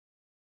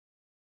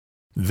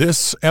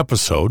This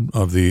episode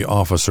of the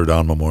Officer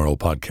Down Memorial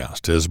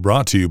Podcast is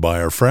brought to you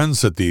by our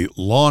friends at the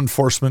Law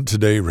Enforcement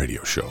Today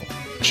radio show.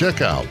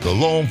 Check out the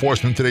Law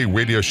Enforcement Today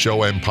radio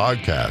show and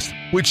podcast,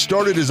 which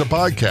started as a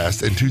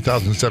podcast in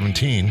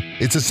 2017.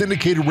 It's a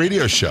syndicated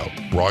radio show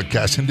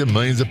broadcasting to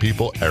millions of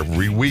people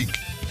every week.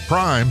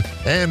 Crime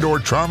and or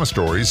trauma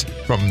stories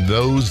from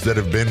those that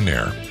have been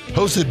there.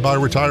 Hosted by a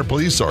retired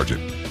police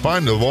sergeant.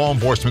 Find the Law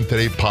Enforcement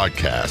Today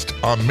podcast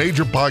on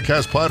major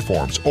podcast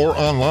platforms or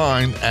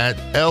online at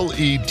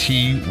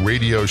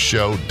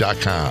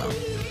letradioshow.com.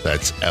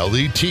 That's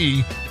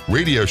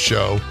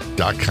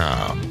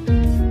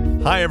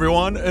letradioshow.com. Hi,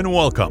 everyone, and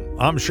welcome.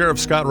 I'm Sheriff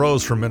Scott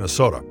Rose from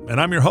Minnesota, and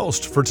I'm your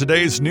host for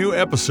today's new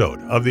episode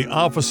of the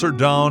Officer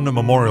Down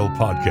Memorial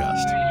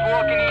Podcast.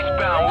 Walking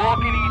eastbound.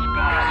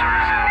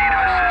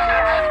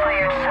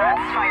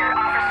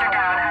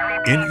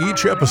 In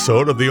each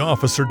episode of the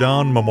Officer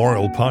Down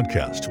Memorial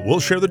Podcast,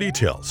 we'll share the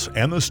details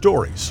and the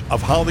stories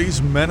of how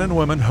these men and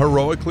women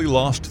heroically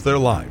lost their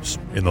lives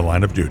in the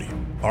line of duty.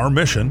 Our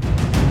mission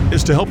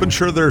is to help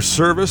ensure their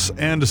service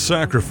and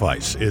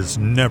sacrifice is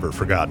never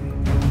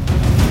forgotten.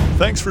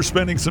 Thanks for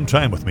spending some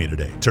time with me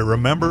today to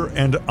remember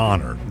and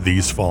honor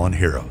these fallen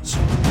heroes.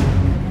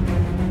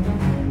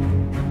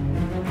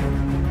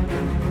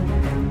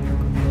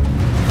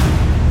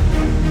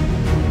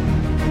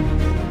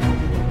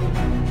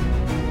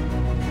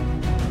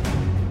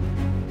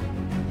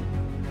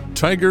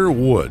 Tiger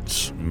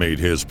Woods made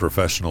his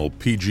professional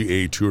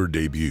PGA Tour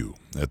debut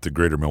at the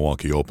Greater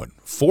Milwaukee Open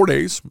 4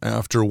 days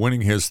after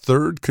winning his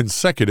third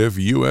consecutive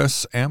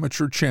U.S.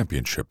 Amateur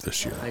Championship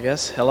this year. I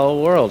guess,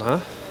 hello world, huh?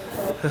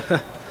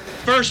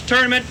 First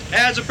tournament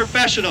as a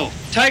professional,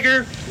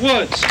 Tiger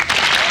Woods.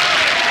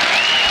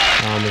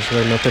 There's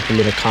really nothing for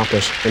me to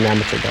accomplish in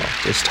amateur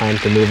golf. It's time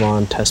to move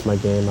on, test my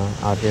game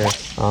out here.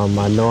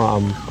 I know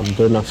I'm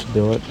good enough to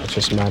do it. It's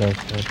just a matter of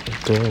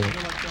doing it.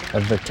 A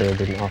victory would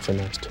be awfully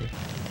nice too.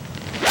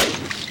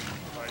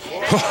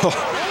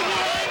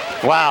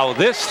 Wow,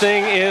 this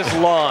thing is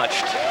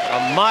launched.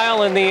 A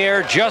mile in the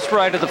air, just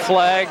right of the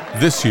flag.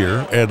 This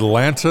year,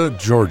 Atlanta,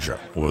 Georgia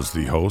was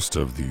the host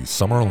of the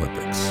Summer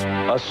Olympics.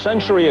 A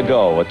century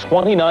ago, a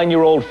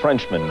 29-year-old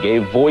Frenchman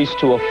gave voice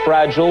to a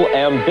fragile,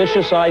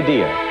 ambitious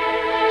idea,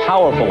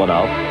 powerful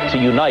enough to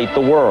unite the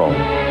world.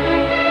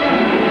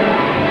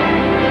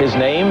 His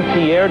name,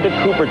 Pierre de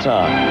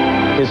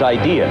Coubertin. His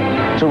idea,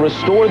 to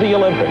restore the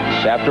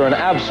Olympics after an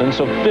absence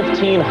of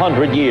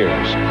 1,500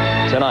 years.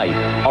 Tonight,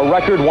 a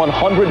record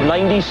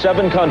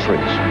 197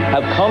 countries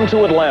have come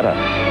to Atlanta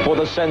for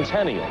the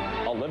Centennial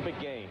Olympic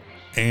Games.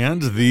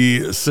 And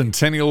the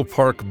Centennial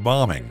Park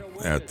bombing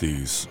at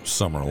these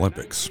Summer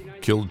Olympics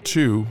killed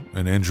 2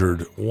 and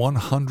injured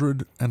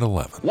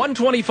 111.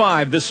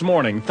 1:25 this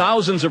morning,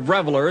 thousands of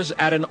revelers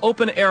at an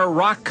open-air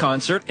rock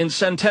concert in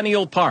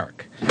Centennial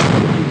Park.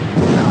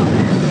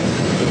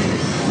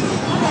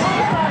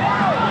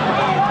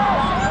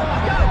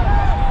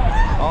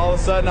 All of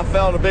a sudden I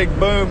felt a big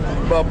boom,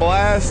 a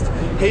blast,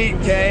 heat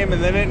came,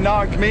 and then it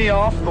knocked me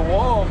off the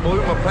wall and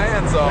blew my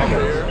pants off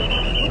here.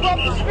 Move up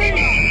the street!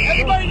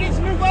 Everybody needs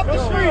to move up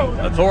the street!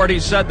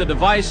 Authorities said the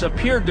device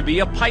appeared to be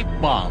a pipe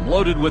bomb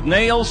loaded with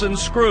nails and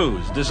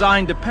screws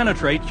designed to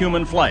penetrate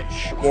human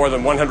flesh. More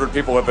than 100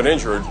 people have been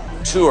injured.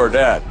 2 are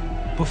dead.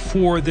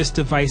 Before this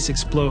device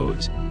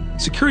explodes,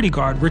 security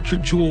guard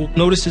Richard Jewell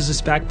notices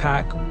this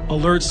backpack,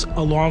 alerts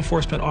a law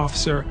enforcement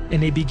officer, and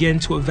they begin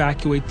to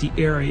evacuate the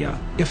area.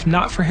 If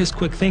not for his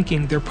quick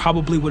thinking, there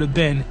probably would have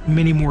been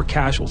many more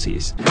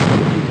casualties.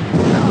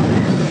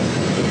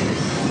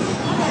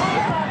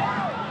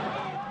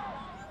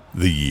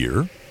 The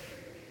year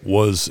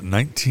was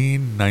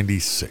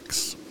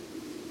 1996.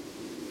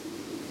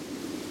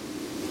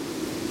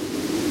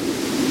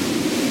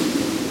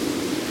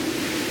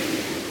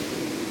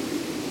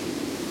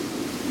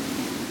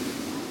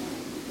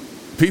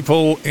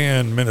 People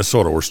in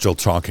Minnesota were still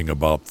talking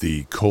about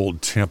the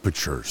cold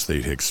temperatures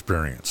they'd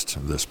experienced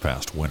this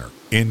past winter.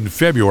 In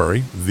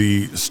February,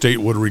 the state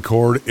would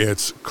record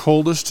its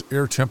coldest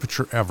air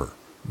temperature ever,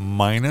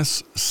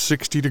 minus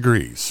 60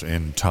 degrees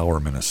in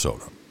Tower,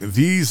 Minnesota.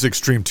 These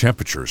extreme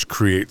temperatures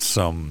create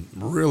some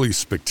really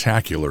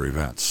spectacular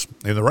events.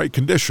 In the right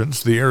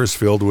conditions, the air is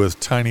filled with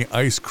tiny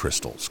ice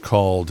crystals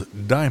called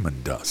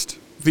diamond dust.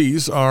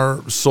 These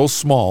are so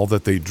small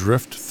that they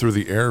drift through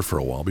the air for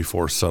a while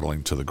before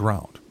settling to the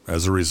ground.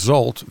 As a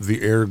result,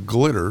 the air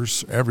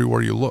glitters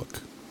everywhere you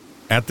look.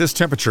 At this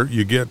temperature,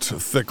 you get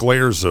thick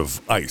layers of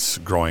ice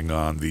growing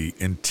on the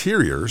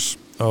interiors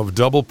of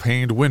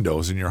double-paned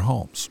windows in your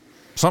homes.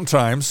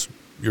 Sometimes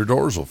your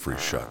doors will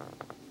freeze shut.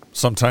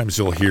 Sometimes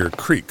you'll hear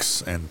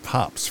creaks and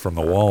pops from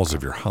the walls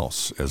of your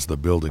house as the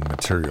building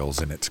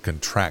materials in it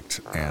contract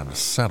and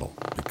settle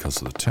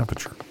because of the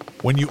temperature.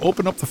 When you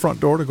open up the front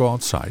door to go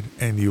outside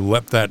and you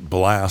let that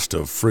blast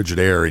of frigid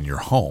air in your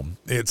home,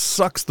 it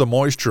sucks the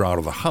moisture out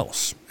of the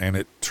house and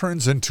it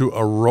turns into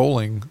a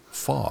rolling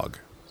fog.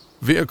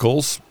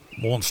 Vehicles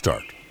won't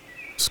start.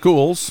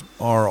 Schools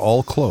are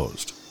all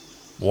closed.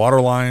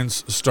 Water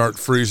lines start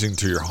freezing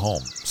to your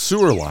home.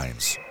 Sewer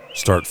lines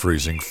start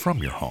freezing from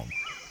your home.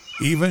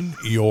 Even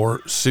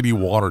your city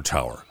water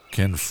tower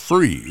can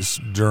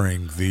freeze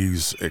during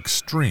these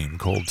extreme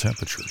cold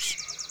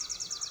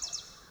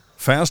temperatures.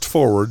 Fast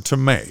forward to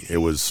May. It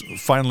was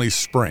finally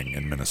spring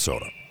in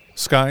Minnesota.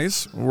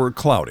 Skies were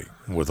cloudy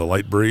with a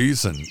light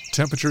breeze and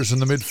temperatures in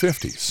the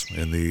mid-50s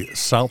in the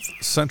south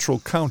central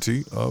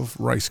county of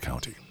Rice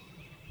County.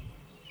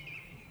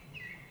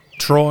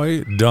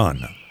 Troy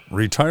Dunn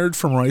retired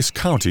from Rice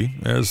County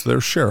as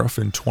their sheriff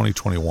in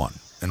 2021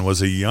 and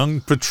was a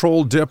young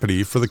patrol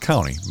deputy for the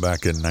county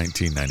back in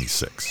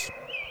 1996.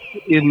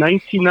 In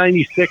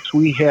 1996,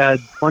 we had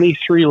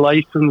 23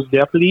 licensed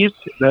deputies.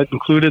 That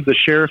included the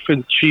sheriff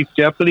and chief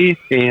deputy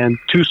and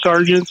 2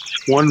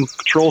 sergeants, 1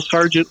 patrol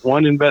sergeant,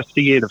 1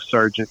 investigative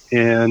sergeant.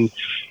 And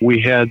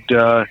we had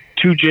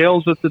 2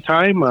 jails at the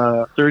time,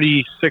 a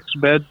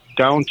 36-bed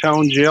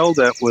downtown jail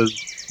that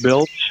was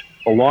built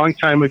a long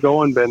time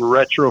ago and been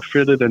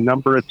retrofitted a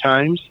number of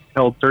times,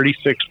 held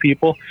 36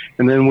 people.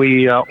 And then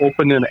we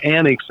opened an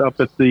annex up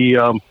at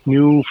the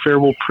new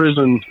Faribault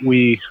prison.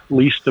 We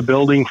leased a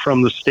building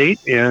from the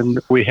state, and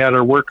we had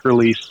our work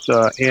release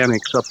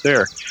annex up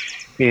there.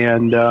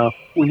 And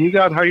when you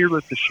got hired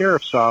with the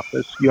sheriff's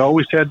office, you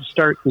always had to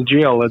start in the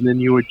jail, and then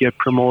you would get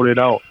promoted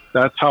out.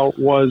 That's how it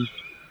was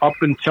up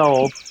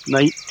until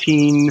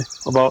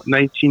about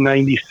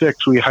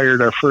 1996. We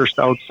hired our first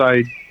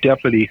outside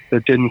deputy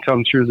that didn't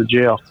come through the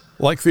jail.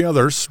 Like the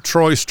others,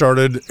 Troy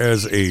started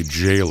as a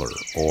jailer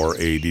or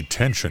a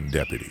detention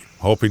deputy,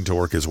 hoping to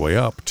work his way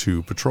up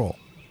to patrol.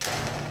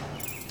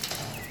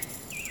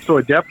 So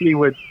a deputy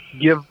would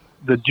give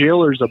the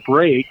jailers a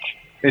break,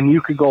 and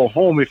you could go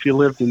home if you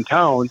lived in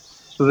town.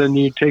 So then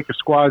you'd take a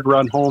squad,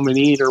 run home and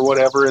eat or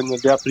whatever, and the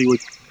deputy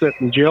would sit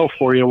in jail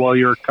for you while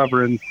you were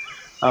covering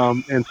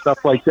and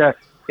stuff like that.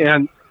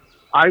 And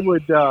I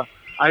would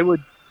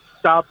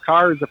stop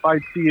cars. If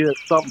I'd see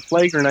something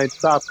flagrant, I'd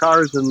stop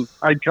cars, and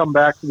I'd come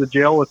back to the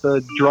jail with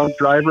a drunk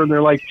driver, and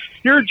they're like,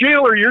 "You're a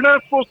jailer. You're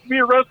not supposed to be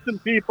arresting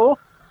people."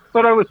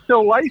 But I was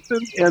still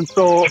licensed, and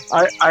so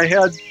I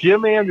had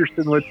Jim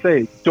Anderson would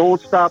say,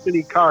 "Don't stop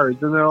any cars."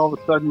 And then all of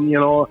a sudden,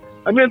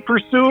 I'm in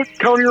pursuit,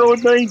 County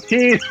Road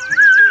 19.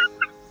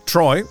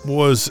 Troy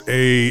was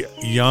a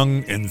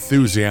young,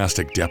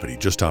 enthusiastic deputy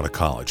just out of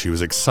college. He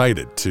was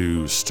excited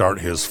to start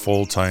his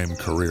full-time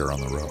career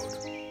on the road.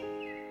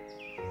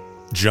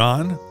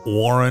 John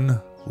Warren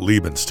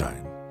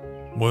Liebenstein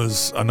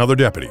was another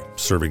deputy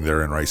serving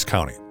there in Rice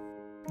County.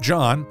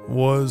 John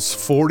was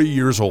 40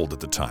 years old at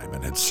the time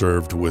and had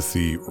served with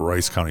the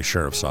Rice County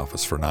Sheriff's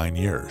Office for 9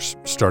 years,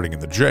 starting in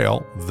the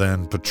jail,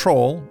 then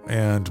patrol,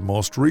 and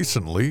most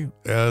recently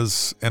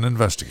as an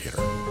investigator.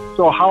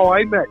 So how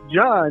I met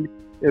John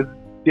is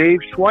Dave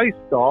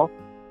Schweistal,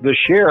 the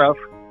sheriff.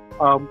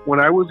 When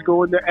I was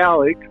going to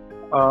Alec,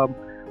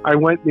 I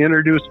went and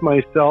introduced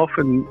myself,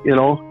 and,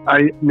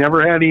 I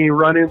never had any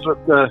run-ins with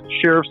the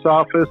sheriff's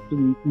office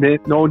and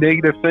no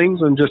negative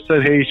things, and just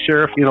said, "Hey,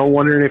 Sheriff,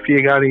 wondering if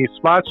you got any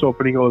spots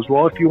open." He goes,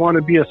 "Well, if you want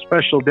to be a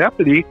special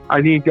deputy,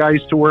 I need guys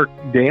to work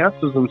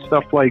dances and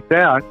stuff like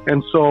that."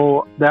 And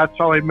so that's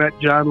how I met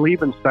John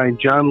Liebenstein.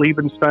 John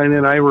Liebenstein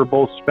and I were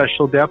both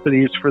special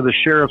deputies for the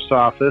sheriff's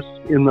office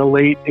in the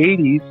late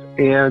 80s,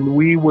 and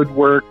we would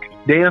work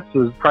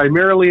dances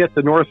primarily at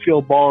the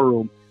Northfield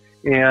Ballroom.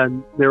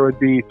 And there would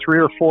be 3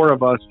 or 4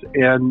 of us,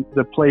 and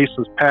the place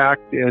was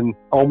packed, and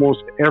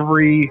almost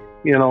every,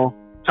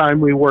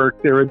 time we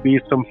worked, there would be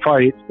some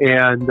fights.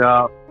 And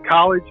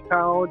College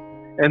Town,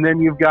 and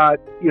then you've got,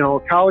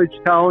 College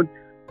Town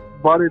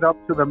butted up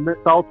to the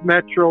South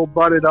Metro,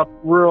 butted up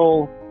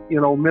rural,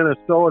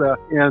 Minnesota.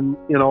 And,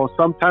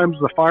 sometimes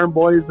the farm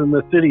boys and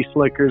the city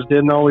slickers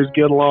didn't always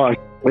get along.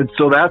 And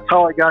so that's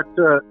how I got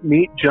to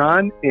meet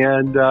John,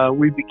 and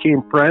we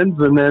became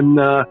friends. And then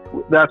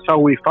that's how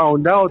we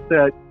found out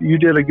that you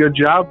did a good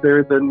job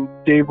there. Then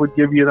Dave would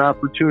give you an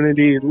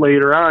opportunity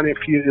later on if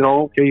you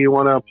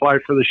want to apply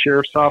for the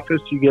sheriff's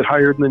office, you get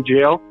hired in the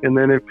jail. And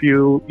then if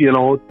you,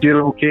 did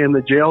okay in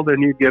the jail, then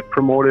you get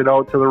promoted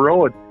out to the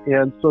road.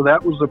 And so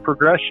that was the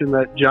progression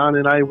that John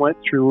and I went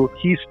through.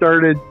 He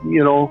started,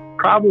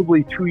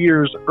 probably 2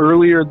 years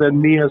earlier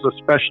than me as a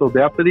special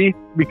deputy,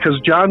 because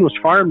John was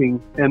farming,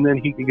 and then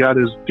he got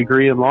his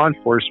degree in law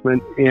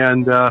enforcement,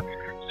 and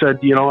said,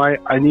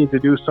 I need to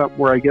do something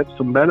where I get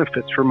some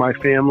benefits for my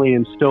family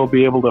and still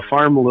be able to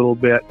farm a little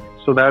bit.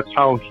 So that's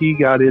how he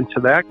got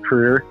into that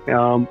career,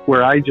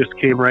 where I just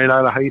came right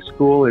out of high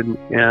school, and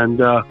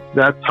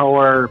that's how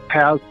our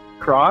paths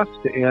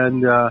crossed.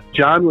 And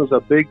John was a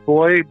big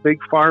boy, big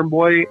farm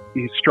boy.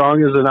 He's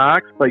strong as an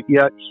ox, but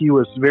yet he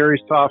was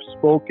very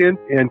soft-spoken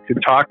and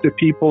could talk to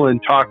people and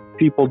talk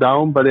people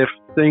down. But if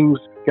things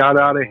got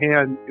out of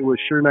hand, it was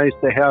sure nice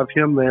to have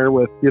him there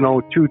with,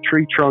 2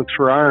 tree trunks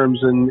for arms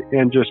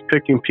and just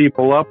picking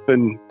people up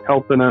and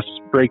helping us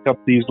break up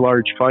these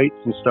large fights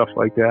and stuff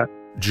like that.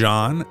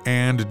 John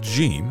and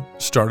Jean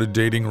started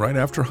dating right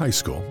after high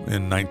school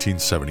in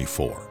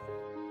 1974.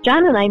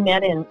 John and I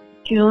met in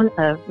June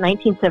of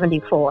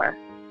 1974,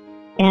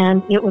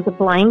 and it was a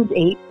blind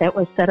date that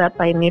was set up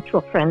by a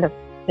mutual friend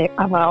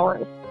of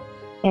ours.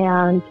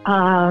 And,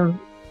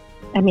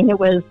 it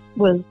was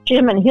was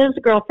Jim and his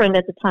girlfriend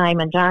at the time,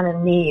 and John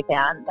and me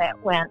then,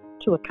 that went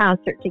to a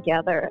concert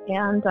together,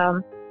 and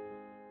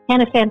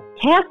had a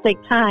fantastic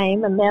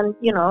time. And then,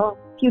 a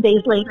few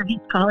days later, he's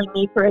calling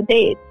me for a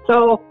date.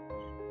 So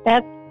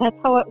that's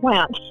how it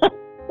went.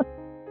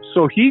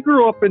 So he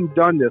grew up in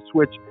Dundas,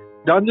 which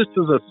Dundas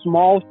is a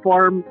small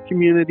farm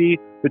community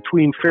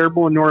between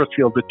Faribault and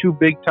Northfield, the two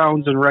big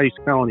towns in Rice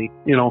County.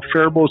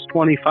 Faribault's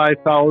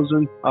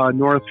 25,000,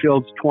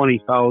 Northfield's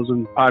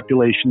 20,000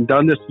 population.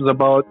 Dundas is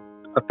about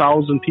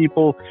 1,000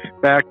 people.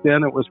 Back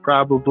then it was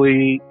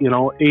probably,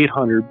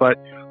 800, but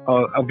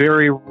a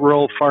very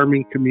rural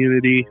farming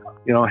community.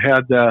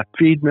 Had the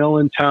feed mill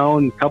in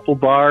town, a couple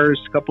bars,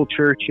 a couple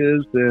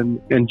churches,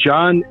 and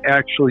John's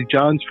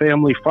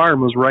family farm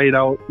was right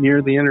out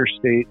near the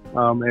interstate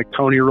at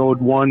County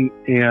Road 1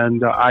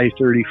 and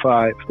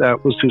I-35.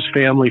 That was his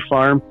family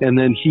farm, and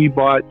then he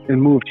bought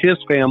and moved his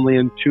family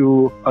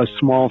into a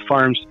small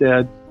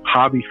farmstead,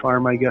 hobby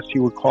farm, I guess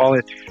you would call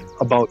it,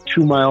 about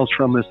 2 miles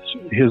from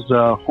his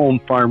home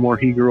farm where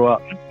he grew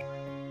up.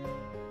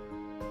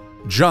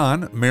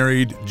 John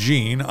married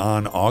Jean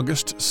on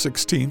August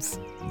 16th,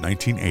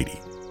 1980.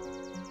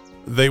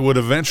 They would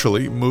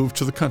eventually move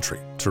to the country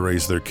to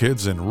raise their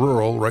kids in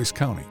rural Rice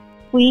County.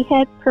 We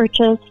had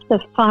purchased the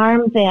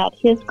farm that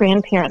his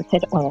grandparents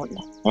had owned,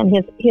 and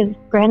his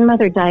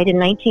grandmother died in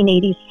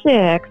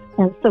 1986,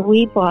 and so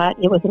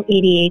it was an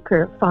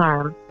 80-acre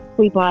farm.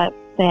 We bought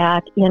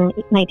that in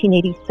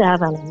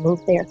 1987 and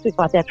moved there, so we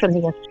bought that from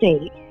the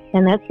estate.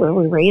 And that's where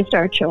we raised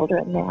our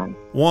children then.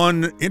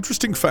 One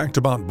interesting fact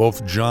about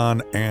both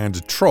John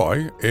and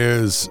Troy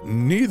is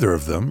neither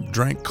of them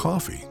drank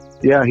coffee.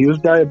 Yeah, he was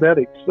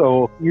diabetic.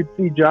 So you'd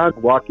see John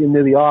walk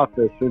into the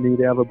office and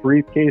he'd have a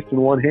briefcase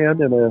in one hand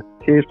and a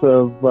case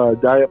of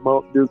Diet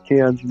Mountain Dew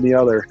cans in the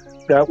other.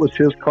 That was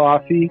his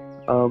coffee.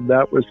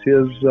 That was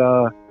his,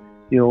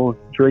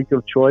 drink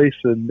of choice.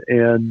 And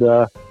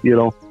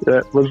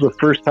that was the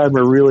first time I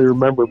really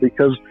remember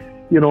because,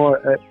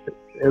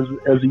 as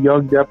a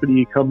young deputy,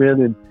 you come in,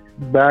 and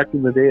back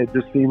in the day, it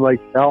just seemed like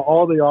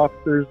all the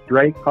officers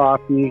drank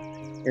coffee,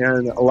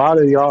 and a lot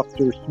of the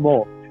officers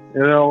smoked.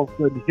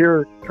 And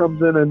here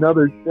comes in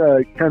another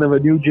kind of a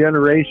new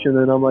generation,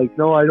 and I'm like,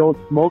 no, I don't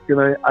smoke,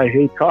 and I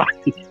hate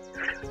coffee.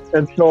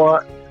 And so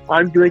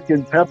I'm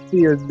drinking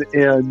Pepsi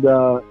and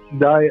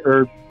Diet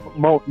or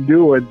Mountain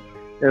Dew, and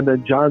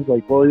then John's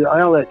like, well,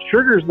 that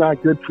sugar's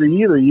not good for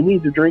you either. You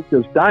need to drink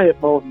this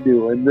Diet Mountain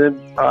Dew. And then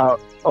all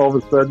of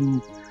a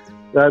sudden,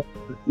 that's,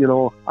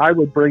 I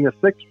would bring a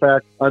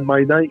 6-pack on my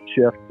night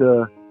shift.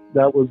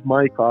 That was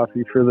my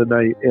coffee for the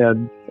night.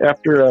 And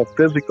after a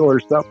physical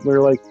or something,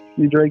 they're like,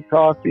 do you drink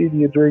coffee?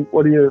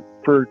 What do you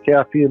for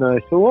caffeine? And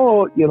I said,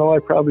 well, I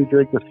probably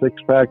drink a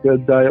 6-pack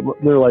of Diet.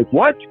 And they're like,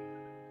 what?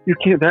 You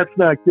can't, that's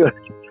not good.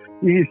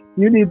 You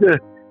need to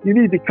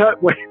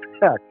cut way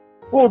back.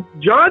 Well,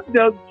 John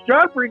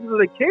brings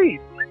it a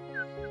case.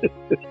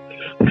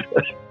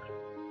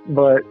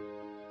 But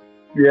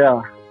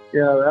yeah,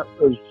 that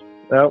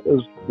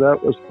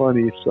was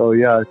funny. So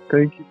yeah,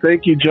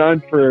 thank you,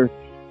 John, for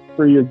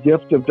your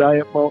gift of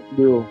Diet Mountain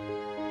Dew.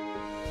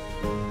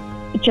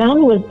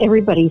 John was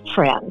everybody's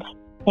friend,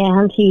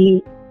 and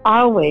he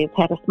always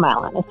had a smile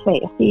on his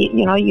face.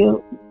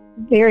 You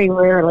very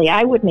rarely,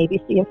 I would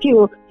maybe see a few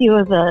of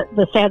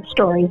the sad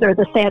stories or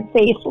the sad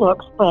face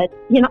looks, but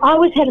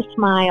always had a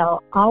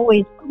smile,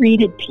 always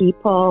greeted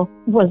people,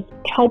 was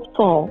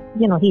helpful.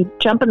 He'd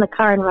jump in the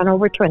car and run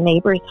over to a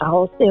neighbor's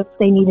house if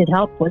they needed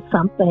help with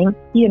something.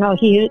 He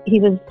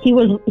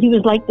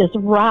was like this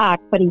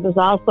rock, but he was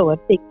also a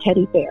big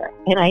teddy bear.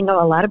 And I know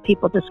a lot of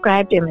people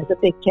described him as a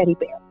big teddy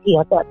bear. He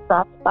had that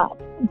soft spot.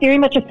 Very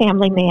much a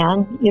family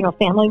man.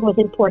 Family was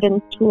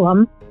important to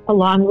him,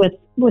 along with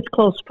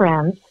close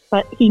friends.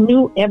 But he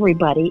knew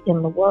everybody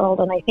in the world,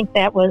 and I think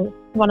that was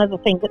one of the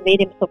things that made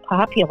him so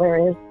popular.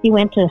 Is he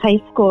went to high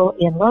school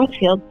in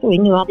Northfield, so he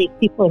knew all these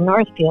people in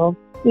Northfield.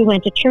 We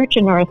went to church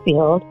in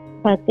Northfield,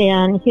 but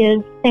then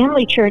his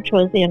family church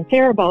was in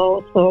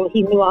Faribault, so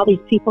he knew all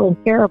these people in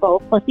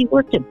Faribault. Plus, he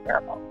worked in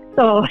Faribault,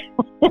 so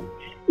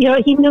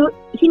he knew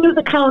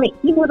the county.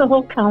 He knew the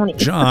whole county.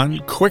 John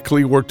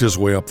quickly worked his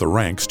way up the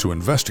ranks to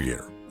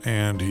investigator.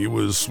 And he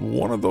was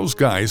one of those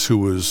guys who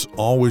was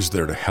always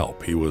there to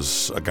help. He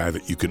was a guy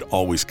that you could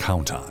always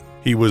count on.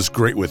 He was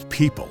great with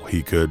people.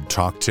 He could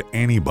talk to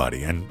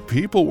anybody, and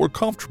people were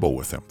comfortable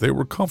with him. They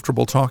were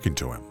comfortable talking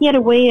to him. He had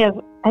a way of,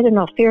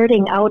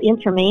 ferreting out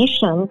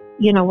information,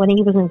 when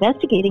he was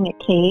investigating a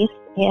case,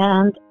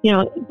 and,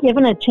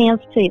 given a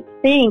chance to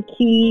think,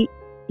 he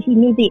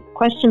knew the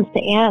questions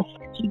to ask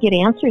to get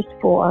answers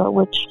for,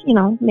 which,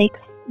 makes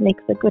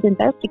a good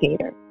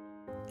investigator.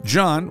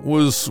 John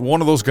was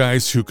one of those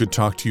guys who could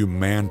talk to you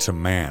man to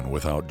man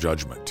without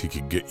judgment. He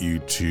could get you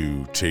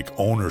to take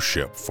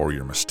ownership for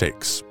your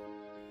mistakes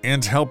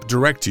and help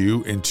direct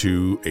you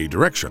into a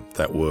direction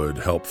that would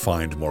help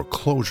find more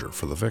closure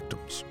for the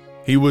victims.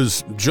 He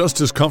was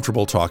just as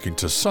comfortable talking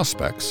to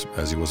suspects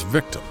as he was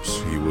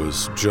victims. He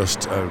was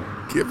just a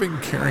giving,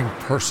 caring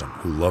person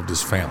who loved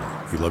his family,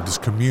 he loved his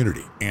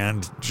community,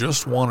 and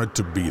just wanted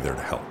to be there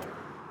to help.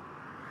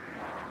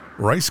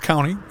 Rice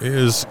County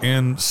is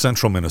in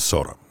central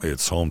Minnesota.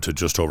 It's home to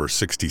just over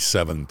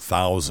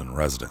 67,000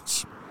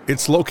 residents.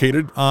 It's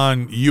located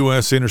on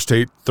U.S.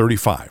 Interstate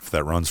 35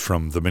 that runs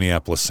from the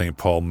Minneapolis-St.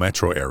 Paul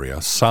metro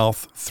area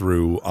south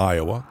through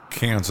Iowa,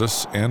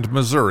 Kansas, and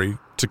Missouri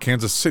to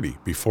Kansas City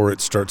before it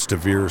starts to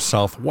veer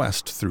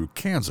southwest through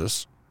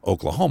Kansas,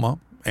 Oklahoma,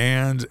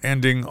 and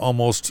ending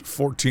almost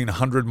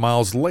 1,400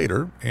 miles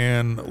later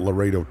in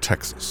Laredo,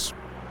 Texas.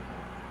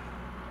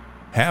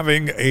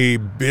 Having a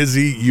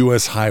busy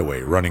U.S.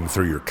 highway running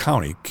through your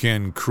county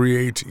can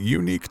create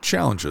unique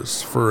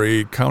challenges for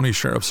a county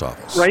sheriff's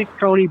office. Rice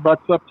County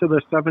butts up to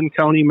the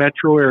 7-county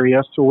metro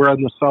area, so we're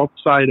on the south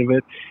side of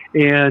it,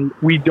 and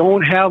we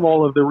don't have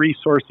all of the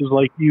resources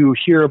like you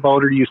hear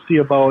about or you see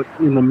about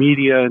in the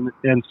media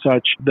and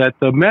such that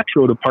the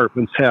metro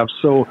departments have.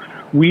 So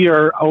we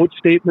are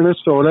outstate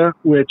Minnesota,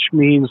 which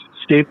means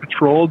State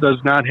Patrol does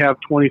not have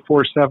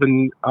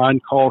 24/7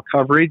 on-call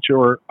coverage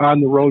or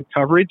on-the-road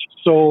coverage.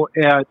 So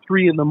at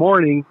 3 in the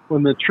morning,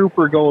 when the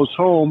trooper goes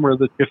home, or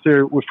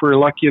if we're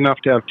lucky enough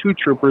to have 2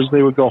 troopers,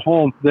 they would go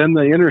home. Then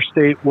the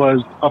interstate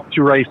was up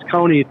to Rice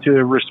County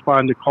to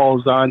respond to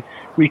calls on.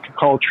 We could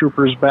call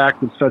troopers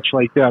back and such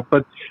like that.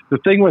 But the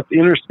thing with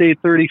Interstate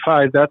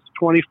 35, that's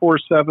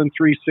 24/7,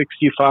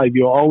 365.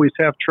 You always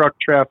have truck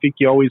traffic.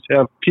 You always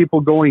have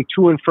people going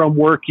to and from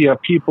work. You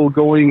have people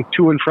going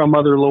to and from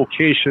other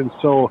locations.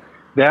 So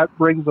that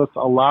brings us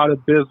a lot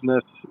of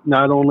business,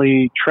 not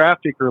only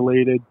traffic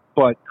related,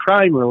 but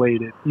crime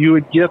related. You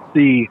would get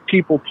the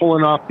people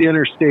pulling off the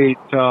interstate,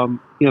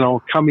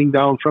 coming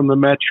down from the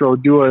metro,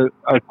 do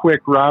a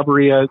quick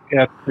robbery at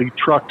the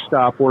truck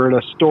stop or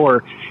at a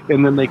store,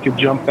 and then they could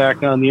jump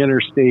back on the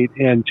interstate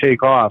and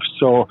take off.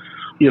 So,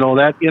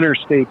 that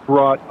interstate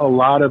brought a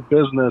lot of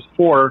business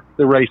for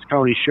the Rice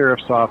County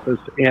Sheriff's Office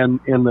and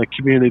the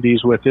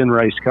communities within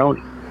Rice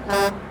County.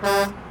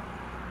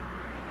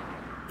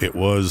 It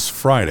was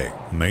Friday,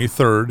 May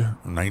 3rd,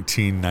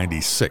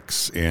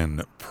 1996,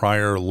 in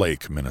Prior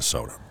Lake,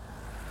 Minnesota.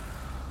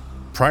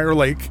 Prior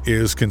Lake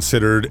is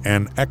considered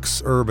an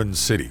ex-urban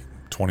city,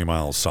 20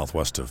 miles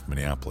southwest of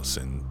Minneapolis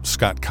in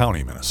Scott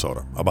County,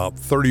 Minnesota, about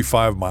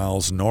 35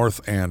 miles north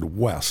and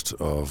west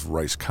of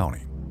Rice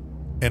County.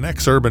 An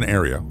ex-urban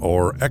area,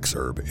 or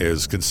exurb,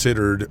 is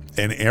considered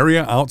an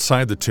area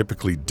outside the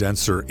typically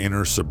denser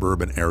inner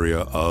suburban area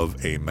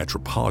of a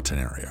metropolitan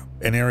area,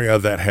 an area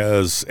that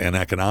has an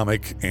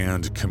economic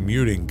and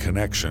commuting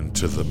connection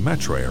to the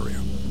metro area,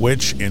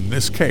 which in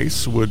this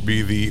case would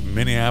be the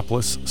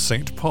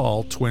Minneapolis-St.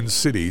 Paul Twin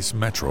Cities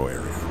metro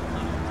area.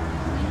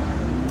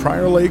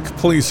 Prior Lake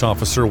Police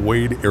Officer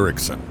Wade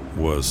Erickson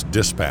was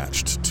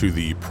dispatched to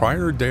the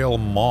Priordale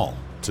Mall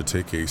to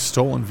take a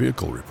stolen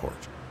vehicle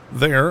report.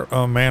 There,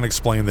 a man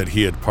explained that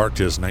he had parked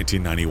his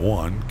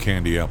 1991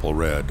 candy apple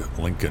red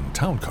Lincoln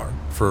Town Car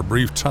for a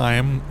brief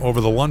time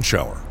over the lunch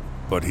hour,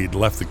 but he'd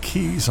left the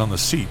keys on the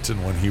seat,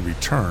 and when he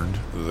returned,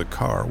 the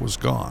car was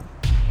gone.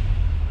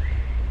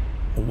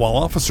 While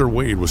Officer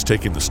Wade was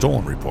taking the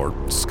stolen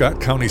report,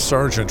 Scott County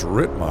Sergeant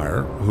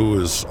Rittmeyer, who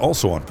was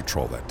also on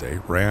patrol that day,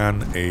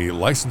 ran a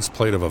license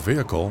plate of a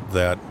vehicle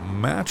that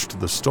matched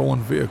the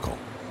stolen vehicle,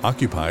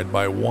 occupied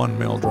by one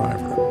male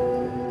driver.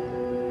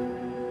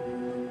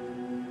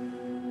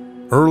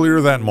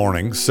 Earlier that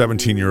morning,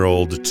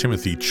 17-year-old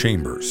Timothy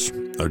Chambers,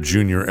 a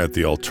junior at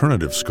the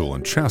alternative school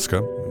in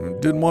Chaska,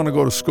 didn't want to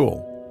go to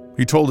school.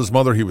 He told his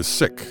mother he was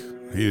sick.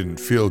 He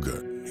didn't feel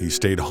good. He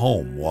stayed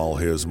home while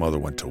his mother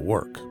went to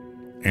work.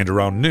 And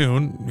around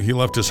noon, he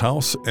left his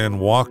house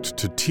and walked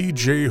to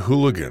TJ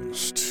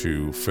Hooligans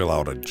to fill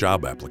out a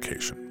job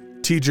application.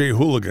 TJ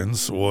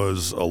Hooligans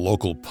was a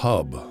local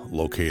pub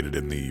located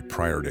in the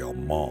Priordale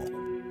Mall.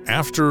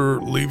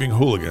 After leaving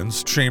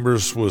Hooligans,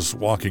 Chambers was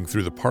walking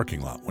through the parking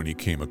lot when he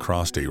came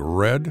across a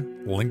red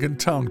Lincoln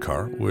Town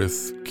Car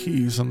with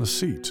keys on the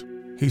seat.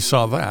 He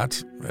saw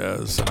that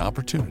as an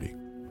opportunity.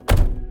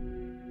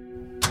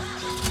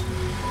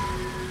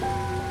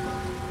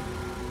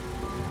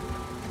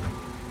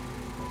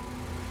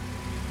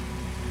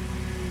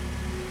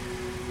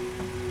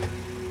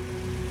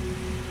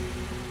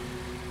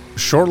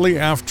 Shortly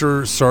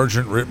after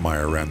Sergeant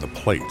Rittmeyer ran the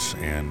plate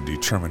and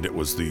determined it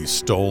was the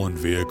stolen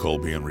vehicle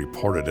being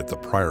reported at the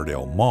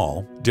Priordale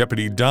Mall,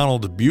 Deputy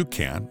Donald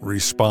Buchan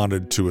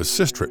responded to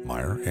assist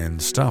Rittmeyer in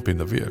stopping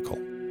the vehicle.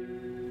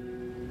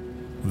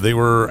 They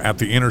were at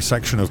the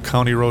intersection of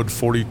County Road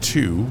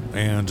 42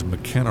 and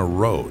McKenna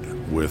Road,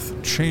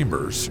 with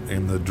Chambers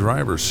in the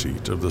driver's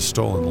seat of the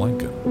stolen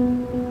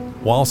Lincoln.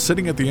 While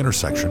sitting at the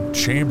intersection,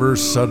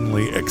 Chambers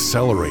suddenly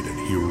accelerated.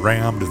 He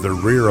rammed the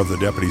rear of the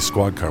deputy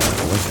squad car with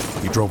the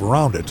Lincoln. He drove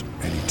around it,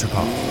 and he took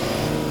off.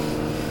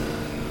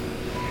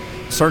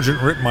 Sergeant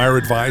Rittmeyer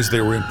advised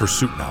they were in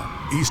pursuit now,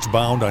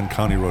 eastbound on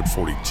County Road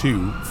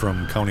 42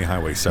 from County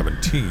Highway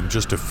 17,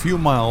 just a few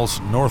miles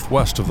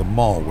northwest of the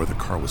mall where the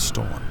car was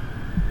stolen.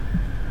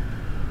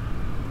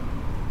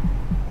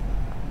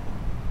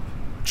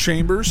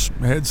 Chambers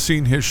had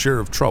seen his share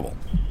of trouble.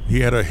 He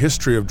had a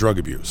history of drug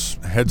abuse,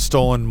 had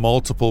stolen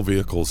multiple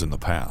vehicles in the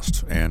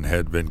past, and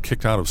had been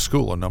kicked out of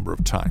school a number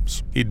of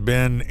times. He'd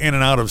been in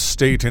and out of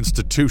state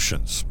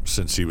institutions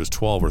since he was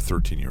 12 or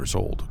 13 years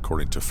old,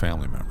 according to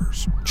family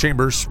members.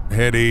 Chambers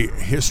had a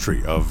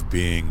history of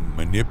being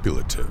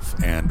manipulative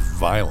and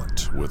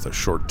violent with a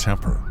short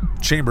temper.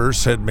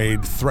 Chambers had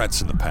made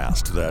threats in the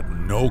past that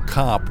no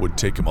cop would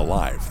take him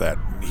alive, that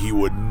he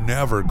would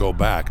never go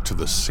back to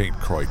the St.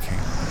 Croix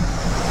camp.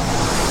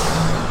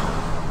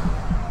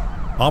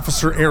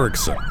 Officer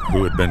Erickson,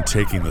 who had been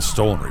taking the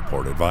stolen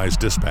report, advised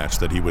dispatch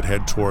that he would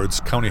head towards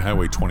County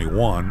Highway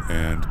 21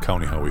 and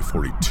County Highway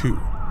 42.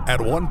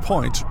 At one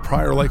point,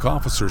 Prior Lake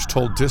officers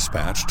told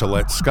dispatch to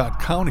let Scott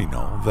County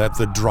know that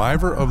the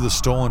driver of the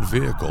stolen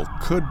vehicle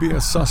could be a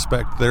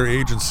suspect their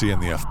agency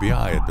and the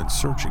FBI had been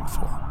searching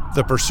for.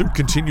 The pursuit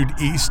continued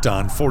east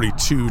on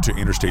 42 to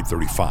Interstate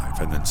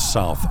 35 and then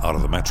south out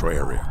of the metro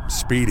area,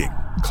 speeding,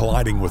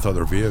 colliding with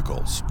other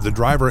vehicles. The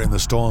driver in the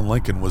stolen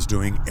Lincoln was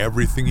doing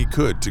everything he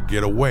could to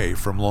get away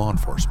from law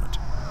enforcement.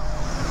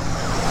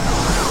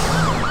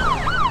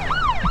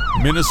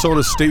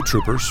 Minnesota state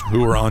troopers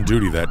who were on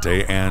duty that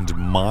day and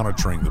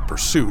monitoring the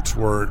pursuit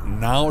were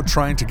now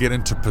trying to get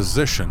into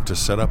position to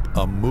set up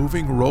a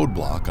moving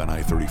roadblock on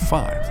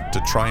I-35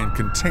 to try and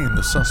contain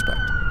the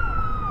suspect.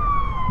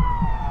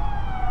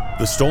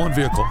 The stolen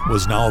vehicle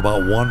was now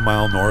about 1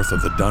 mile north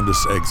of the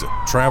Dundas exit,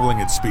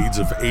 traveling at speeds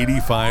of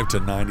 85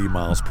 to 90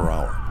 miles per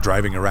hour,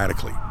 driving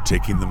erratically,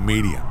 taking the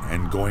median,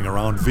 and going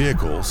around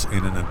vehicles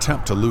in an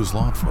attempt to lose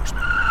law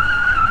enforcement.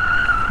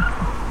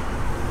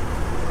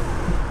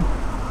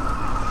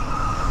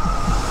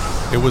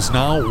 It was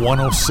now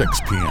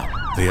 1:06 p.m.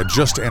 They had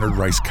just entered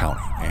Rice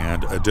County,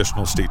 and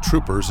additional state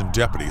troopers and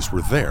deputies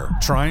were there,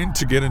 trying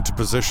to get into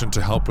position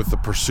to help with the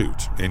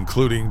pursuit,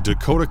 including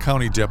Dakota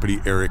County Deputy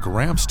Eric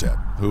Ramstead,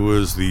 who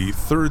was the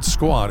 3rd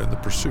squad in the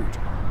pursuit.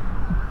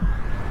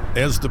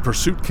 As the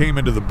pursuit came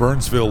into the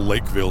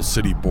Burnsville-Lakeville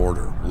city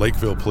border,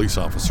 Lakeville police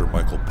officer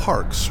Michael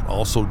Parks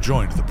also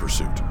joined the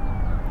pursuit.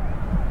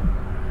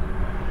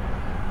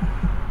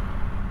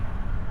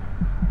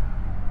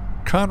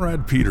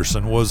 Conrad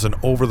Peterson was an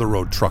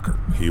over-the-road trucker.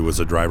 He was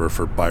a driver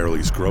for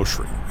Byerly's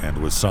Grocery and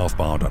was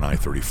southbound on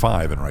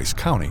I-35 in Rice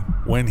County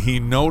when he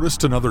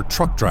noticed another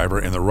truck driver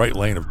in the right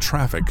lane of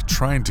traffic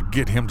trying to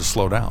get him to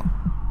slow down.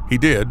 He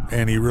did,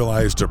 and he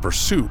realized a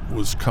pursuit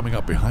was coming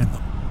up behind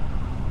them.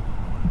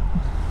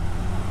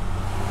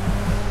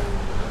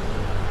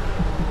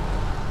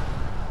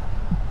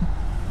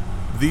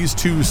 These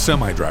two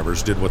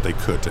semi-drivers did what they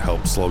could to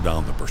help slow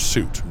down the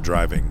pursuit,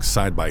 driving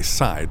side by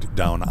side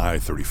down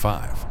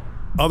I-35.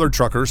 Other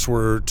truckers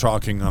were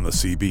talking on the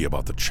CB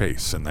about the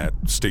chase and that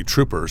state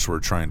troopers were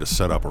trying to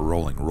set up a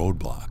rolling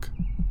roadblock.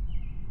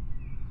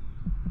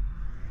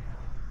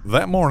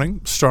 That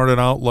morning started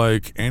out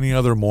like any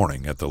other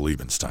morning at the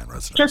Liebenstein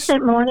residence. Just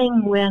that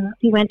morning when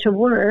he went to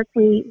work,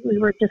 we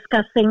were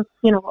discussing,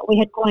 what we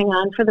had going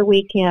on for the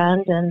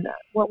weekend and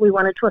what we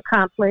wanted to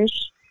accomplish.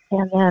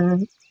 And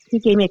then he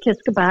gave me a kiss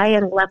goodbye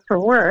and left for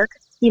work.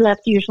 He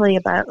left usually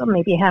about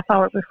maybe a half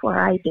hour before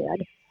I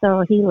did.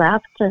 So he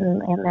left,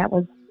 and that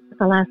was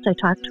the last I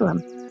talked to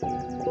him.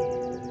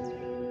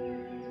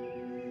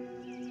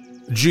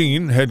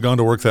 Jean had gone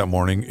to work that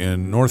morning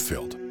in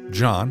Northfield.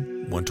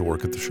 John went to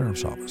work at the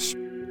sheriff's office.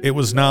 It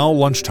was now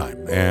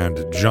lunchtime,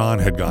 and John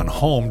had gone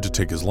home to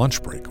take his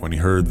lunch break when he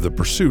heard the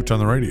pursuit on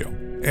the radio.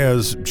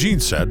 As Jean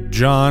said,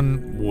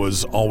 John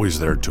was always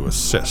there to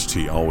assist.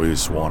 He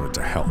always wanted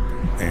to help,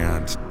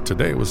 and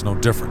today was no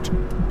different.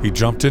 He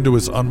jumped into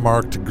his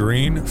unmarked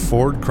green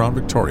Ford Crown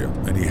Victoria,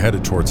 and he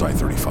headed towards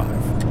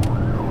I-35.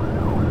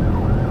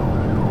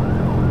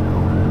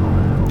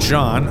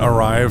 John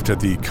arrived at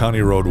the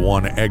County Road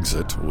 1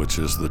 exit, which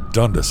is the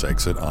Dundas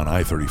exit on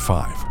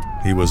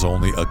I-35. He was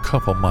only a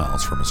couple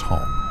miles from his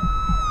home.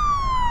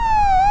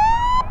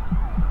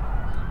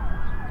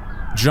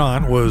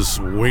 John was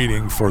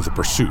waiting for the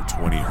pursuit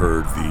when he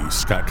heard the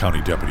Scott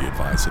County deputy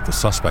advise that the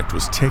suspect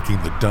was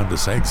taking the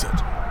Dundas exit.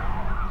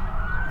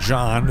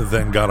 John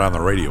then got on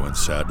the radio and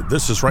said,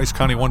 "This is Rice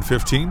County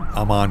 115.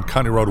 I'm on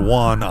County Road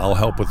 1. I'll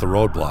help with the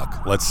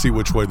roadblock. Let's see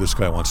which way this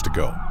guy wants to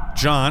go."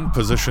 John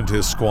positioned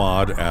his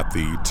squad at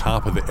the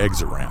top of the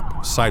exit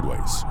ramp,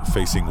 sideways,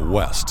 facing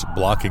west,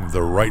 blocking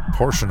the right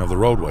portion of the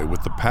roadway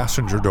with the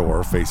passenger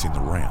door facing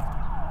the ramp.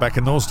 Back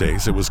in those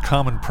days, it was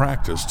common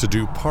practice to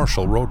do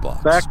partial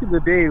roadblocks. Back in the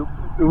day,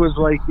 it was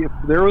like if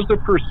there was a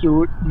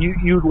pursuit,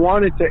 you'd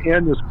want it to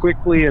end as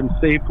quickly and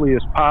safely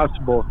as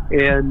possible.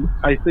 And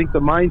I think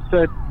the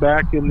mindset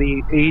back in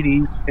the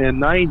 80s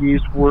and 90s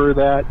were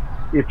that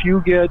if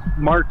you get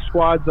marked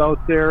squads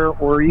out there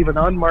or even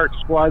unmarked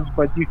squads,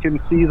 but you can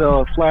see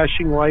the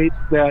flashing lights,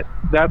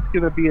 that's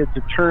going to be a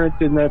deterrent,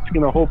 and that's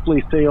going to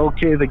hopefully say,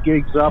 okay, the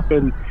gig's up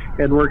and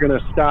we're going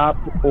to stop.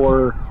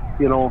 Or,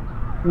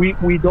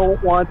 we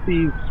don't want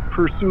these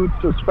pursuits,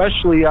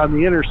 especially on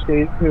the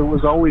interstate. It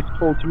was always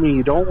told to me,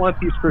 you don't want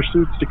these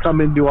pursuits to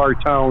come into our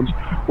towns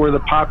where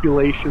the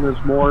population is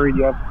more,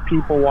 you have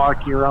people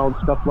walking around,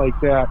 stuff like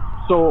that.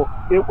 So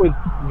it was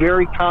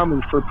very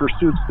common for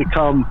pursuits to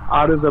come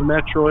out of the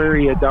metro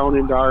area down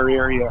into our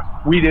area.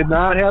 We did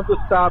not have the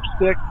stop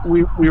stick.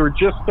 We were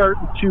just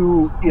starting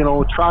to,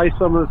 try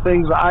some of the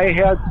things.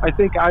 I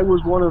think I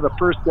was one of the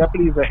first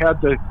deputies that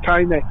had the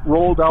kind that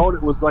rolled out.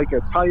 It was like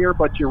a tire,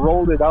 but you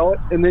rolled it out,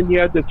 and then you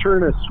had to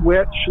turn a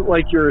switch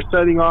like you're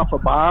setting off a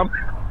bomb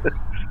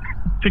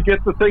to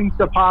get the things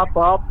to pop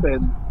up.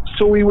 And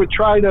so we would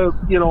try to,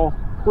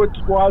 put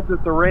squads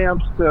at the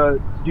ramps to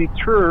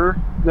deter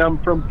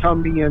them from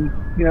coming in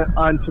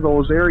onto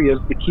those areas,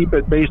 to keep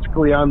it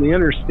basically on the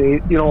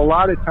interstate. A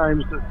lot of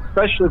times,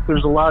 especially if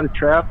there's a lot of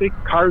traffic,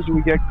 cars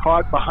would get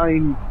caught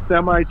behind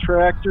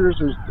semi-tractors,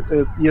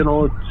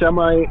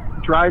 semi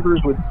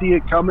drivers would see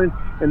it coming,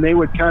 and they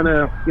would kind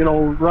of,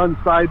 run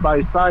side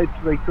by side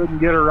so they couldn't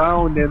get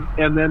around,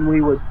 and then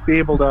we would be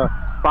able to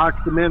box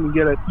them in and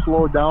get it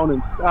slowed down and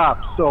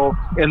stopped. So,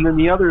 and then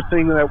the other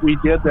thing that we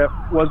did that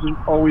wasn't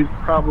always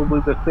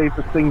probably the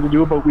safest thing to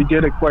do, but we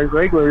did it quite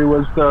regularly,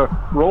 was the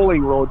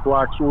rolling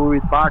roadblocks, where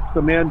we'd box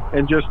them in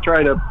and just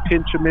try to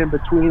pinch them in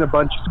between a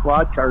bunch of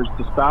squad cars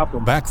to stop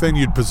them. Back then,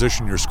 you'd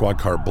position your squad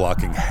car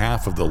blocking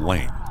half of the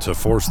lane to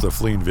force the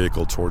fleeing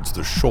vehicle towards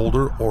the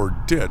shoulder or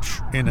ditch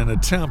in an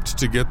attempt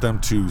to get them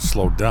to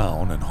slow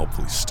down and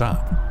hopefully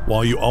stop.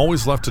 While you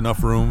always left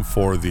enough room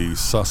for the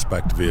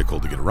suspect vehicle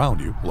to get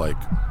around you, like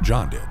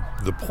John did,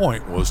 the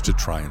point was to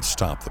try and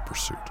stop the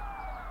pursuit.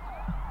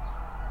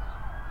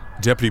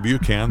 Deputy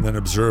Buchan then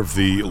observed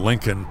the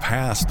Lincoln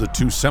pass the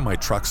two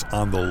semi-trucks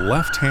on the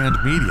left-hand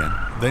median.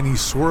 Then he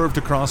swerved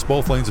across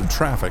both lanes of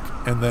traffic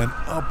and then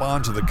up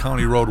onto the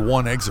County Road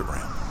 1 exit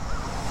ramp.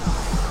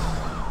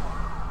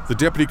 The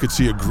deputy could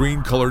see a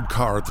green-colored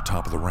car at the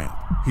top of the ramp.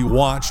 He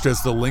watched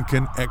as the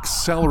Lincoln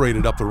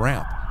accelerated up the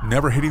ramp,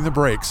 never hitting the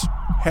brakes,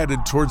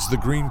 headed towards the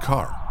green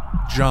car,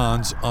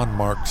 John's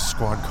unmarked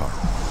squad car.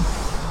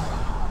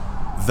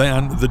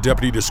 Then the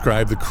deputy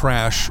described the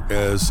crash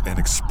as an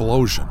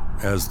explosion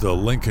as the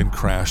Lincoln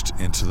crashed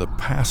into the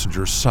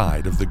passenger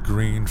side of the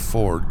green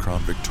Ford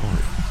Crown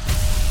Victoria.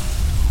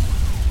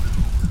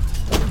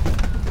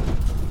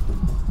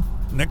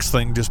 Next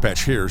thing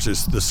dispatch hears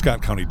is the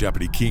Scott County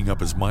deputy keying up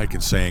his mic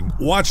and saying,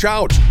 "Watch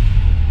out!"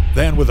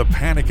 Then, with a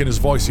panic in his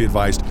voice, he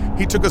advised,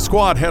 "He took a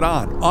squad head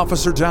on.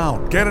 Officer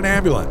down. Get an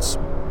ambulance."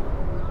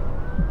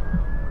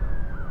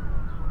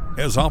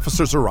 As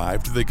officers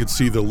arrived, they could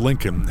see the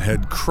Lincoln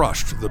had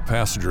crushed the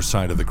passenger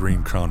side of the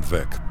green Crown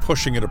Vic,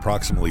 pushing it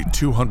approximately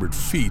 200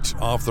 feet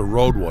off the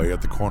roadway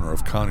at the corner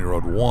of County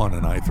Road 1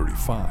 and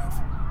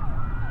I-35.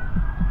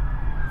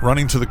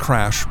 Running to the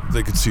crash,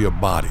 they could see a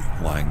body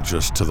lying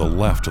just to the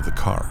left of the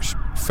cars,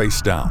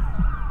 face down,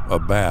 a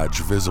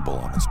badge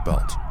visible on his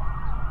belt.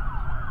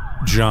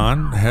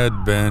 John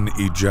had been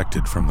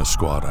ejected from the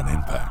squad on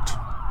impact.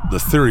 The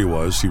theory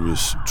was he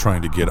was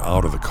trying to get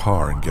out of the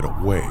car and get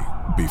away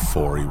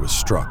before he was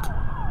struck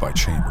by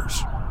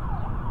Chambers.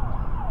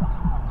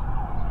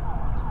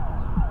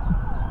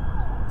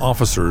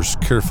 Officers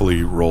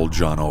carefully rolled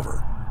John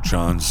over.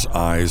 John's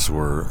eyes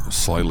were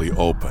slightly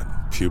open,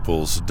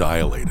 pupils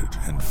dilated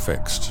and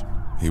fixed.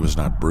 He was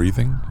not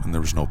breathing, and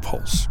there was no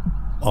pulse.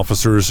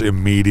 Officers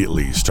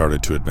immediately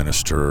started to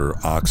administer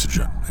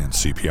oxygen and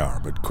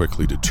CPR, but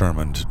quickly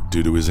determined,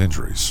 due to his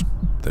injuries,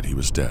 that he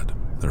was dead.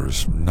 There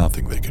was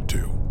nothing they could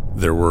do.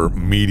 There were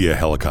media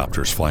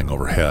helicopters flying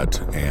overhead,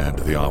 and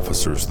the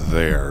officers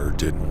there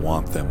didn't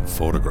want them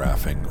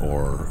photographing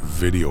or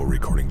video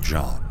recording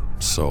John,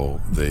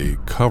 so they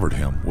covered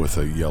him with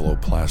a yellow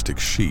plastic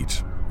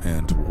sheet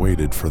and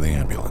waited for the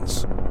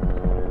ambulance.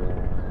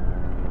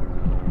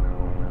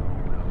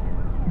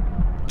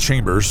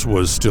 Chambers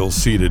was still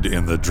seated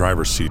in the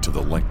driver's seat of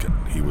the Lincoln.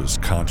 He was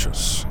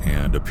conscious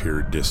and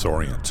appeared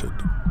disoriented.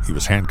 He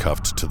was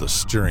handcuffed to the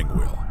steering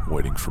wheel,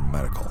 waiting for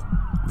medical.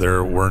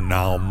 There were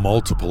now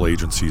multiple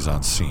agencies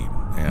on scene,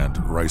 and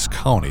Rice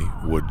County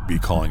would be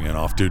calling in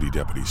off-duty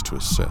deputies to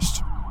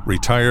assist.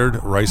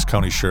 Retired Rice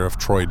County Sheriff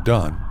Troy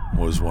Dunn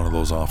was one of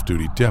those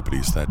off-duty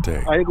deputies that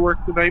day. I had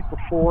worked the night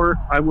before.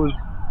 I was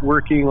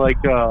working like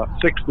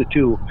 6 to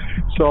 2.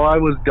 So I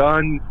was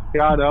done,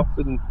 got up,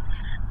 and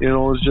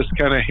was just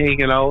kind of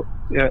hanging out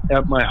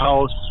at my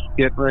house,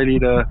 getting ready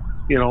to,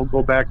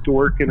 go back to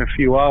work in a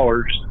few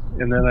hours.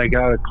 And then I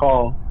got a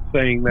call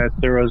saying that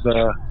there was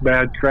a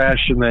bad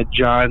crash and that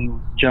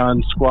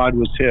John's squad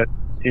was hit.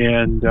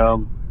 And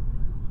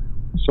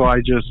so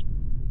I just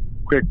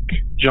quick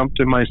jumped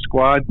in my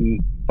squad and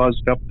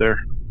buzzed up there.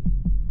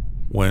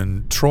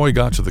 When Troy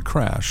got to the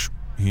crash,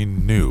 he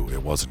knew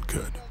it wasn't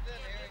good.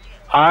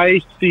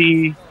 I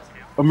see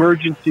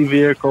emergency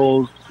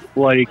vehicles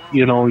like,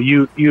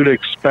 you'd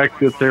expect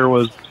that there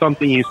was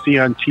something you see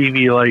on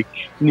TV like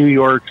New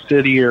York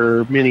City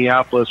or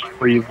Minneapolis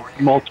where you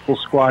have multiple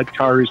squad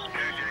cars,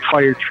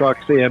 fire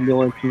trucks,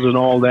 ambulances, and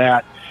all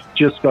that.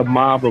 Just a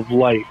mob of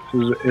lights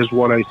is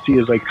what I see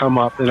as I come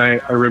up. And I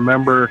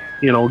remember,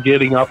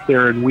 getting up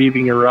there and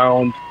weaving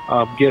around,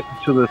 getting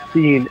to the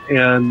scene.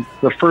 And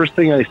the first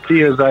thing I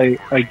see as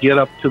I get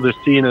up to the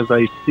scene is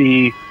I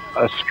see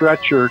a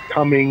stretcher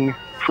coming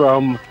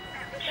from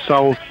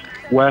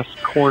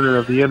southwest corner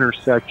of the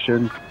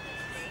intersection,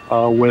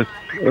 with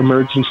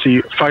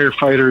emergency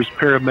firefighters,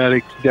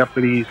 paramedics,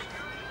 deputies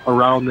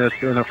around this,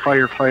 and a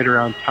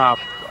firefighter on top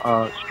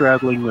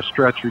straddling the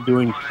stretcher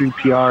doing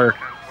CPR.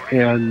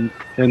 And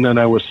then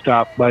I was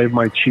stopped by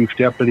my chief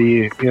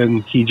deputy,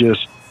 and he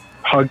just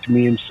hugged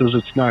me and says,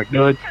 "It's not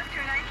good."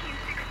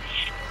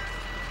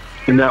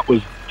 And that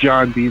was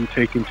John being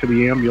taken to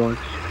the ambulance.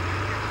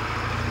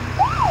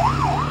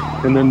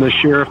 And then the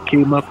sheriff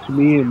came up to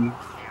me, and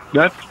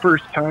that's the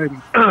first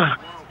time I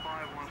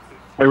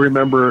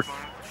remember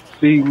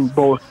seeing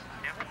both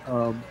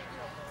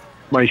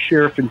my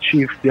sheriff and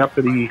chief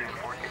deputy.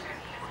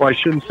 Well, I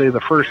shouldn't say the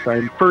first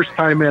time. First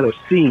time at a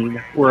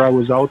scene where I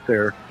was out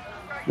there,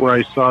 where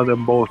I saw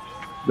them both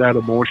that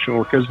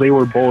emotional, because they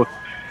were both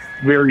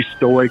very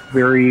stoic,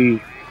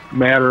 very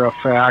matter of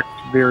fact,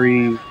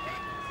 very,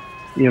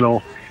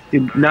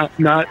 not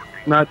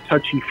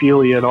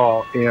touchy-feely at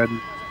all. And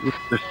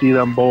to see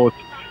them both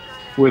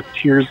with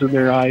tears in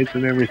their eyes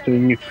and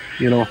everything, it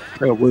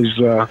was,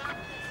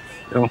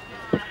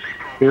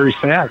 very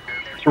sad.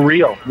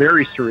 Surreal,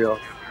 very surreal.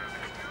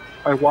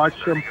 I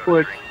watched them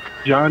put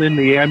John in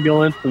the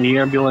ambulance, and the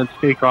ambulance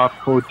take off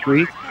code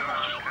 3.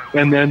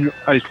 And then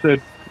I said,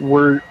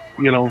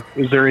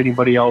 is there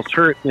anybody else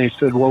hurt? And they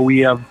said, well, we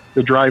have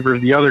the driver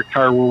of the other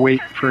car. We're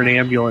waiting for an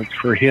ambulance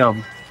for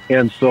him.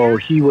 And so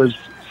he was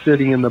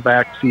sitting in the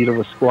back seat of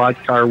a squad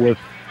car with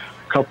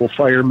a couple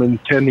firemen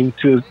tending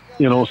to,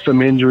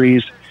 some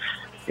injuries.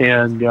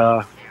 And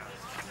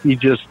he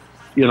just,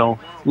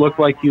 looked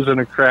like he was in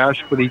a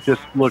crash, but he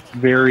just looked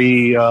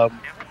very,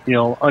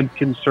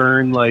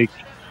 unconcerned, like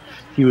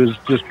he was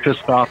just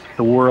pissed off at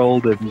the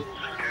world.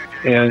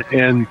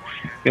 And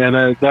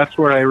that's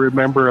where I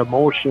remember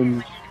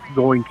emotions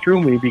going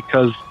through me,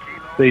 because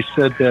they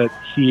said that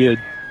he had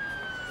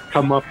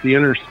come up the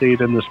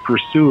interstate in this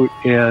pursuit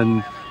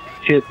and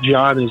hit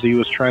John as he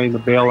was trying to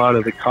bail out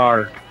of the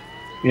car.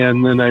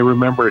 And then I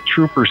remember a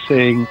trooper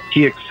saying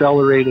he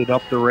accelerated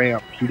up the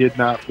ramp. He did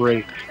not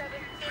brake.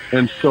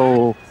 And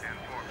so,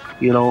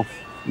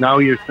 now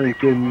you're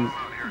thinking,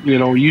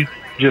 you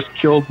just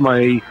killed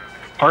my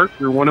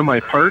partner, one of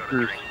my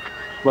partners,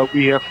 but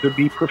we have to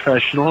be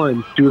professional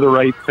and do the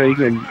right thing.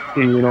 And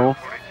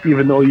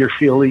even though you're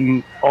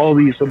feeling all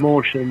these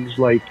emotions,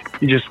 like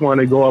you just want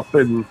to go up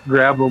and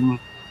grab them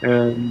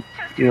and,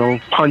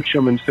 punch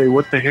them and say,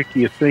 what the heck are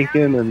you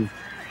thinking?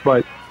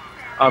 But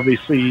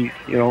obviously,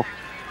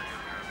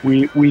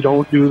 we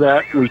don't do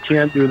that. We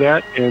can't do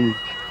that. And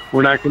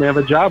we're not going to have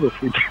a job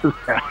if we do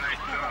that.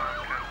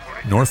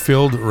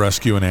 Northfield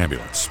Rescue and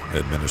Ambulance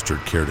administered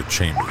care to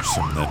Chambers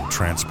and then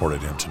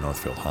transported him to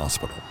Northfield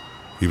Hospital.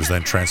 He was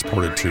then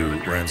transported to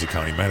Ramsey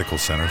County Medical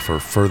Center for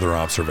further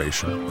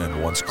observation,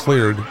 and once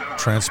cleared,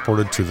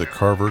 transported to the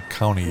Carver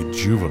County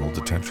Juvenile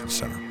Detention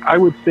Center. I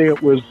would say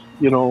it was,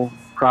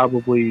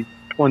 probably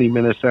 20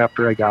 minutes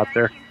after I got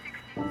there,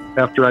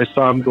 after I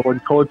saw him going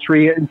code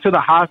 3. And to the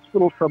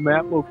hospital from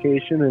that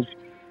location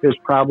is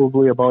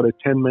probably about a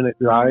 10-minute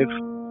drive.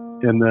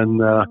 And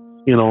then,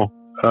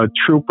 a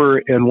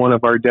trooper and one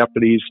of our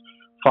deputies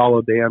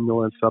followed the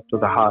ambulance up to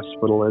the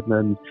hospital, and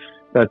then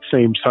that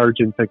same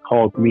sergeant that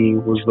called me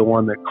was the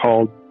one that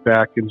called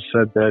back and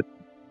said that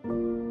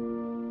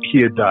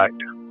he had died.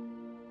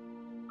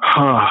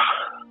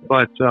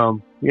 But,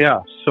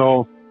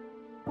 so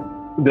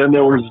then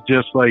there was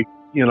just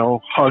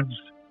hugs,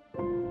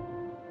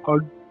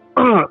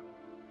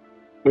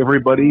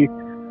 everybody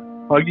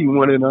hugging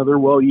one another.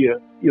 Well,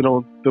 the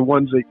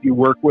ones that you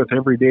work with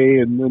every day,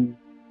 and then,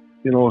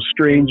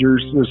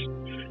 strangers, just,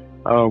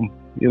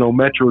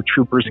 Metro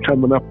troopers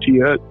coming up to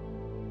you,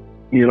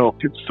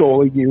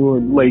 consoling you,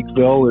 in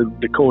Lakeville and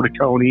Dakota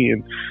County.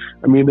 And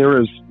I mean, there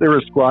was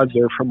squads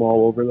there from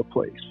all over the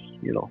place,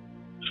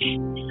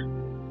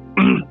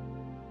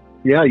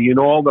 Yeah,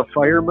 all the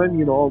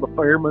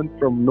firemen,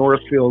 from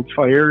Northfield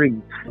Fire,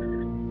 and,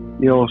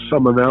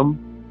 some of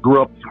them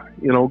grew up,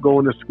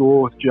 going to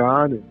school with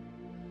John, and,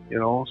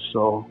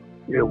 so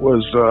it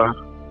was,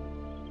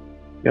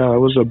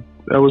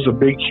 that was a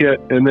big hit.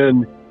 And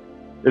then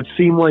it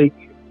seemed like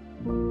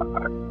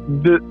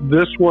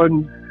this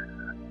one,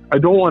 I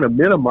don't want to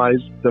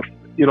minimize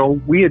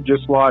we had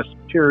just lost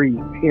Terry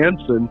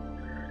Hansen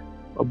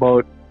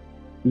about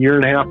a year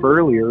and a half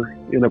earlier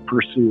in a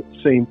pursuit.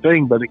 Same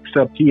thing, but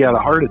except he had a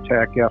heart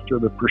attack after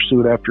the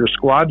pursuit, after a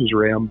squad was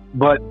rammed.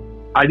 But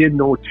I didn't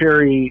know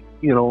Terry,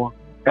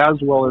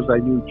 as well as I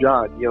knew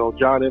John.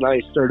 John and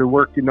I started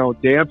working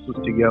out dances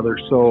together.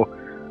 So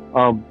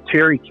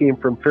Terry came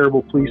from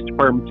Faribault Police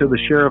Department to the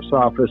sheriff's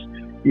office.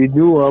 You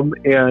knew him,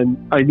 and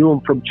I knew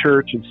him from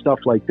church and stuff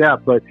like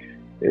that. But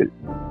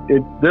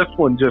this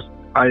one just,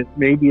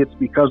 maybe it's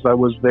because I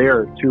was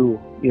there too.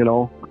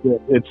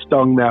 It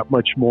stung that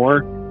much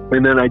more.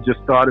 And then I just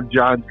thought of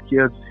John's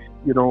kids.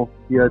 He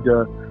had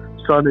a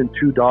son and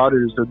 2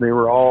 daughters, and they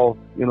were all,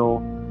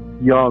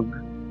 young,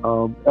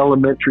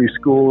 elementary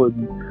school,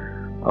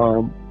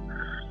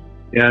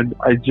 and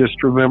I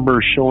just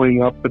remember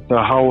showing up at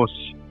the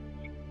house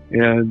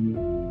and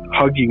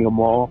hugging them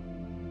all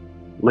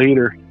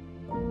later.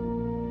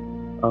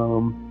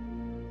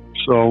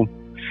 So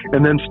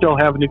and then still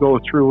having to go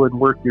through and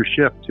work your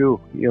shift too,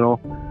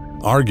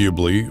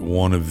 Arguably,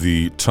 one of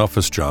the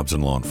toughest jobs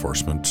in law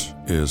enforcement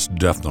is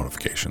death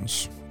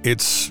notifications.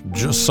 It's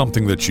just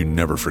something that you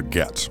never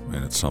forget,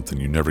 and it's something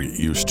you never get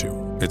used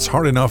to. It's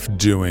hard enough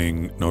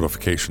doing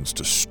notifications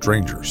to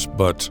strangers,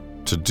 but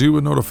to do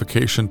a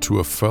notification to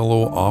a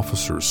fellow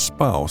officer's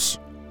spouse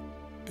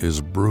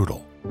is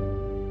brutal.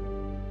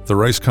 The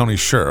Rice County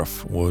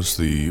Sheriff was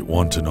the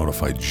one to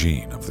notify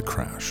Jean of the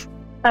crash.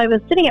 I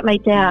was sitting at my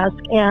desk,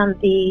 and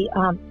the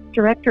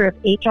director of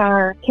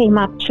HR came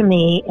up to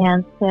me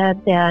and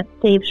said that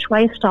Dave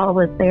Schweistall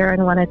was there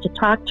and wanted to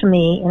talk to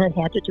me, and it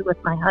had to do with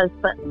my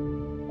husband.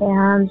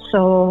 And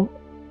so,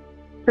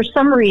 for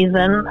some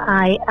reason,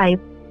 I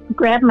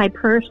grabbed my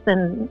purse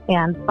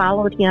and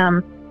followed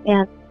him,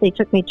 and they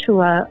took me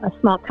to a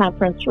small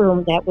conference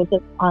room that was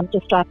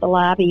just off the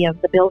lobby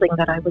of the building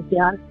that I was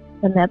in.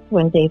 And that's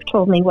when Dave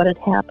told me what had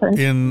happened.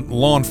 In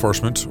law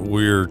enforcement,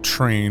 we're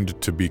trained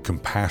to be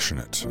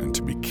compassionate and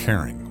to be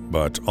caring,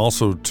 but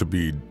also to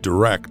be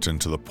direct and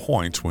to the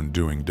point when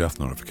doing death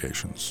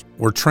notifications.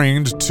 We're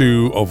trained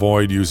to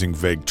avoid using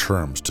vague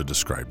terms to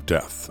describe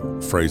death.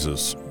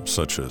 Phrases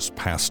such as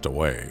passed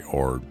away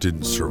or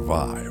didn't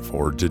survive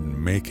or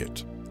didn't make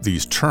it.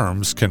 These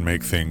terms can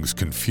make things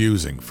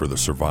confusing for the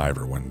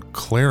survivor when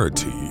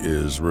clarity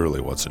is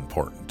really what's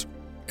important.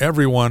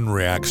 Everyone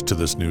reacts to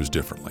this news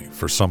differently.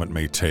 For some, it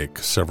may take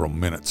several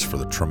minutes for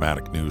the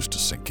traumatic news to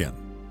sink in.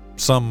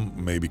 Some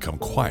may become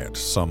quiet.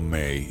 Some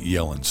may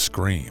yell and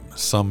scream.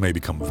 Some may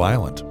become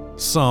violent.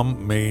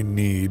 Some may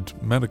need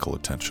medical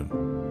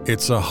attention.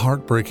 It's a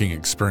heartbreaking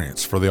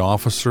experience for the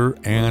officer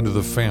and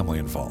the family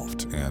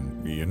involved,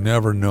 and you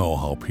never know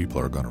how people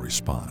are going to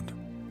respond.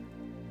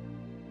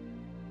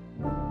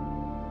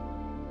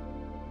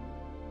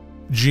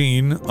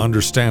 Jean,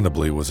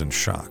 understandably, was in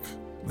shock.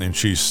 And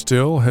she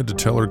still had to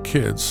tell her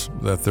kids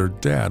that their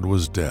dad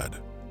was dead.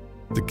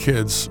 The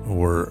kids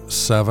were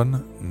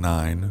 7,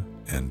 9,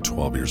 and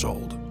 12 years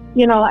old.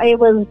 It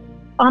was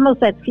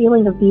almost that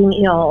feeling of being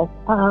ill.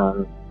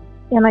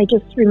 And I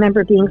just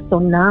remember being so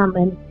numb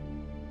and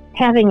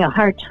having a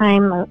hard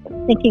time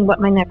thinking what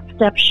my next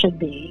step should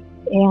be.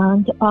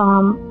 And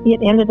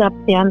it ended up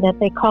then that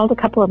they called a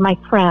couple of my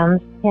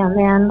friends, and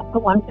then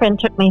one friend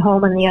took me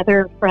home and the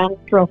other friend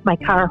drove my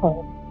car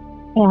home.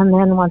 And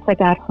then once I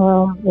got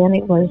home, then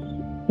it was,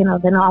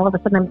 then all of a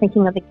sudden I'm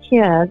thinking of the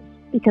kids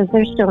because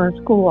they're still in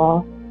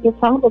school. It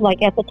sounded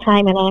like at the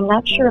time, and I'm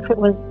not sure if it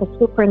was the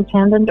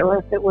superintendent or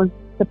if it was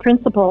the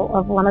principal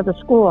of one of the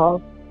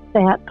schools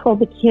that pulled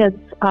the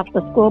kids off the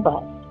school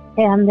bus.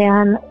 And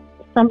then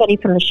somebody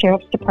from the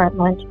sheriff's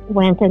department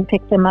went and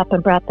picked them up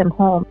and brought them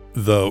home.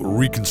 The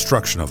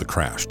reconstruction of the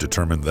crash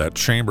determined that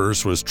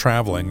Chambers was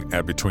traveling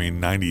at between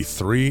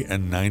 93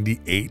 and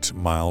 98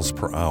 miles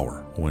per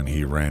hour when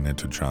he ran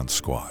into John's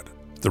squad.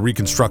 The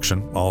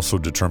reconstruction also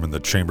determined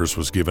that Chambers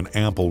was given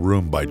ample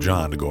room by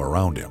John to go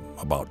around him,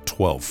 about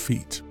 12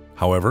 feet.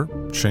 However,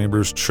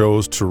 Chambers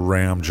chose to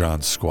ram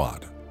John's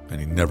squad, and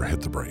he never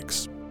hit the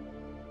brakes.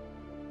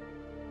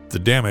 The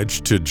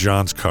damage to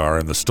John's car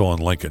and the stolen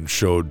Lincoln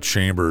showed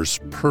Chambers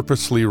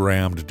purposely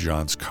rammed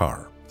John's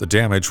car. The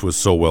damage was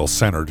so well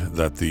centered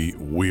that the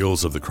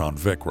wheels of the Crown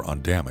Vic were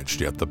undamaged,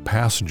 yet the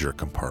passenger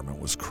compartment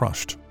was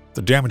crushed.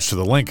 The damage to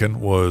the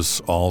Lincoln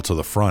was all to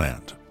the front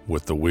end,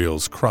 with the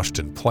wheels crushed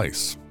in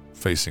place,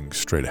 facing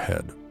straight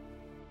ahead.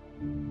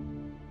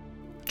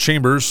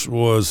 Chambers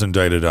was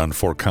indicted on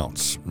 4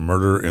 counts: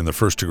 murder in the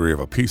first degree of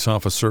a peace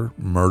officer,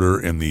 murder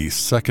in the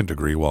second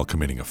degree while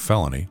committing a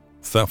felony,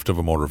 theft of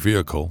a motor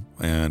vehicle,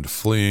 and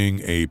fleeing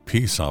a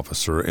peace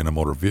officer in a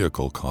motor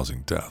vehicle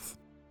causing death.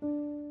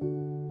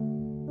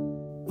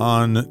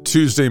 On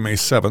Tuesday, May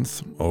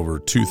 7th, over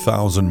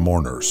 2,000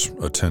 mourners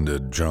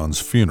attended John's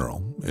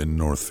funeral in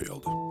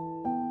Northfield.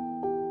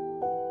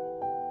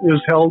 It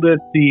was held at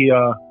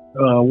the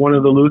one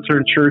of the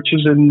Lutheran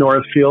churches in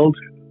Northfield,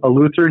 a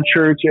Lutheran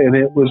church, and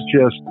it was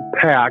just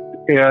packed.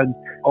 And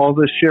all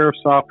the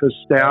sheriff's office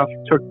staff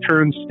took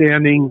turns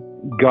standing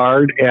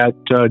guard at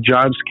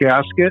John's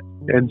casket,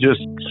 and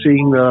just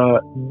seeing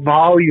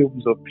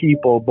volumes of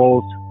people,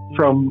 both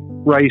from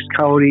Rice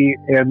County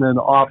and then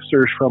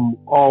officers from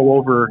all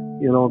over,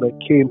 that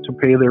came to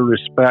pay their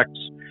respects.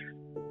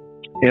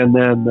 And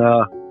then,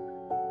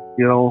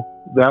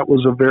 that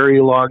was a very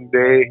long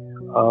day,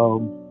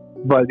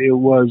 but it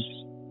was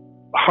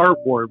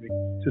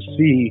heartwarming to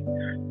see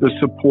the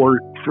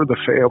support for the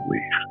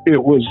family.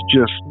 It was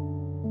just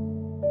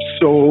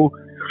so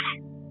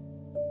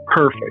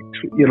perfect,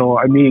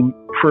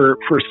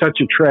 for such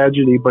a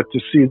tragedy, but to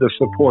see the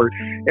support.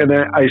 And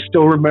I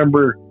still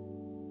remember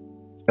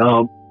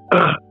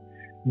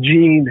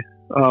Jean,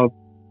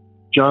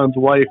 John's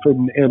wife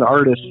and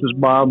artist, his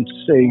mom,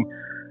 saying,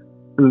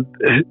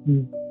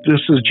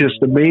 "This is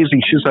just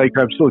amazing." She's like,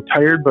 "I'm so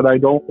tired, but I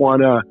don't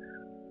want to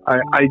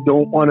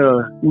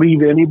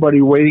leave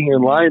anybody waiting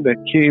in line that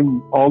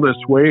came all this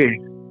way,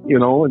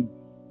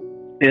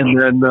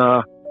 And then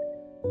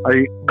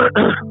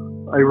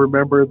I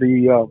remember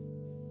the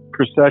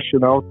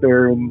procession out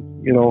there, and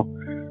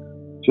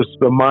just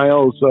the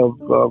miles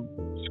of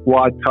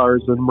squad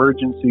cars,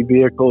 emergency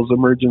vehicles,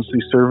 emergency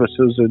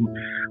services,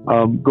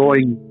 and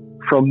going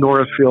from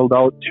Northfield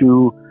out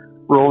to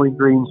Rolling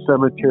Green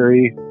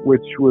Cemetery,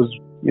 which was,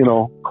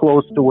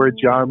 close to where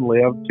John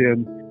lived,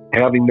 and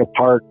having to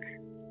park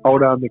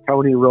out on the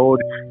county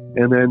road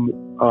and then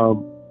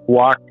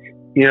walk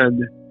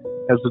in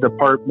as a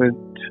department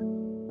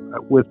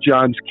with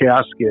John's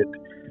casket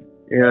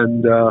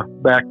and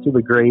back to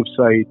the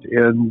gravesite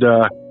and,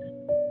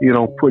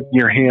 putting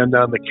your hand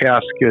on the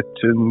casket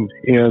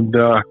and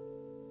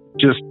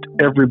just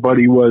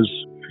everybody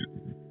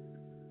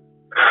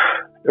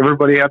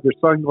had their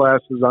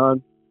sunglasses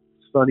on,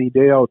 sunny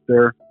day out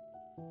there,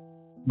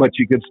 but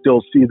you could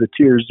still see the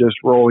tears just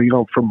rolling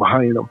out from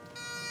behind them.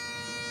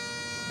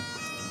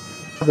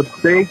 The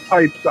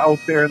bagpipes out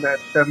there in that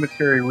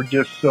cemetery were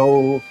just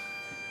so,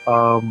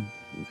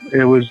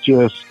 it was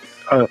just,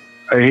 I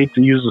hate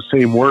to use the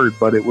same word,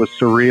 but it was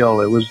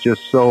surreal. It was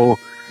just so,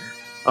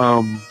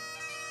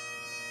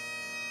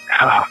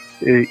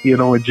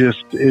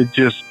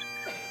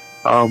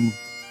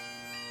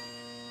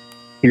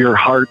 your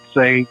heart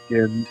sank,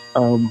 and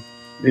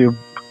it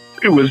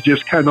was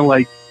just kind of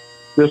like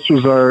this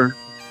was our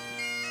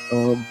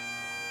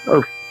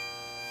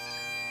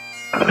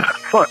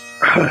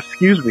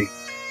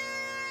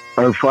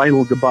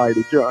final goodbye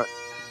to John.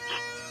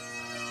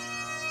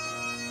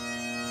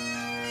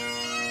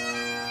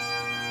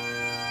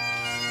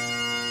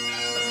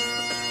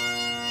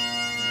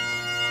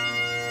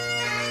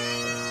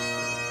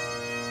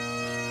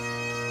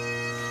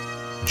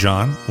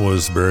 John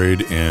was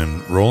buried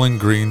in Rolling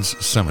Greens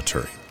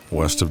Cemetery,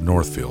 west of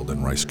Northfield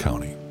in Rice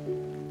County.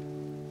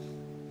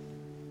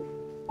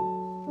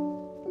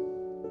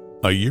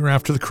 A year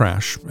after the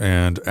crash,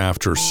 and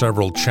after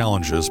several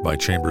challenges by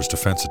Chambers'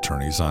 defense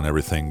attorneys on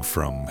everything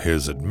from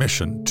his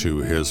admission to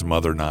his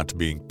mother not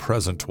being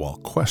present while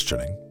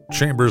questioning,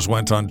 Chambers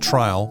went on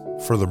trial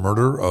for the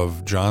murder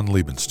of John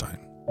Liebenstein.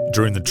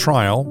 During the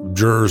trial,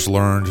 jurors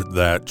learned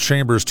that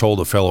Chambers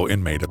told a fellow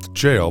inmate at the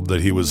jail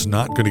that he was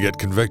not going to get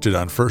convicted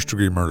on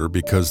first-degree murder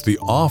because the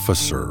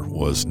officer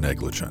was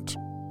negligent.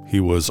 He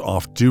was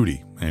off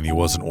duty and he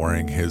wasn't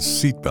wearing his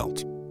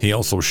seatbelt. He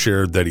also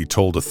shared that he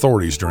told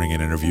authorities during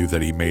an interview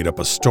that he made up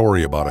a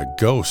story about a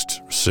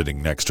ghost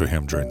sitting next to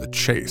him during the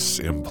chase,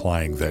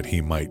 implying that he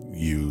might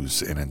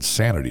use an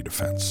insanity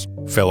defense.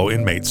 Fellow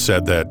inmates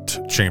said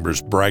that Chambers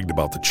bragged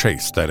about the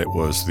chase, that it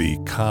was the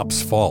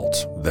cop's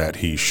fault, that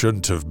he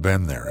shouldn't have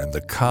been there, and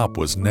the cop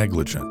was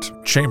negligent.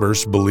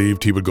 Chambers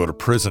believed he would go to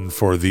prison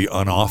for the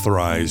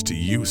unauthorized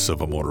use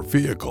of a motor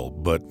vehicle,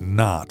 but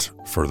not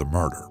for the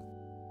murder.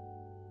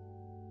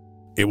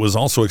 It was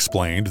also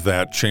explained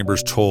that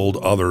Chambers told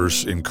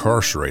others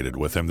incarcerated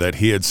with him that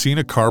he had seen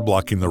a car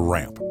blocking the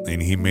ramp,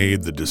 and he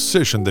made the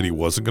decision that he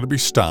wasn't going to be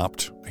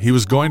stopped. He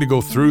was going to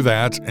go through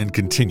that and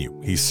continue.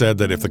 He said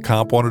that if the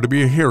cop wanted to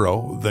be a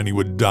hero, then he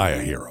would die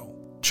a hero.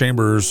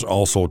 Chambers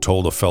also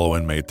told a fellow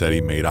inmate that he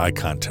made eye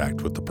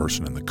contact with the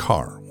person in the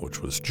car,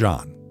 which was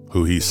John,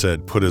 who he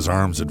said put his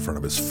arms in front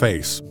of his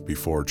face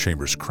before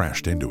Chambers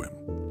crashed into him.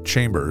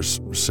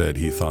 Chambers said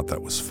he thought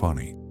that was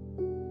funny.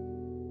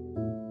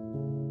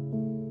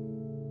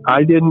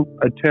 I didn't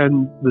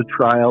attend the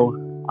trial.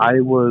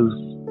 I was,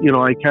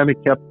 I kind of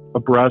kept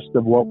abreast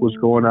of what was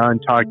going on,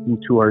 talking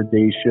to our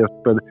day shift,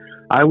 but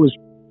I was,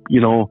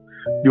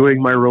 doing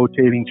my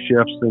rotating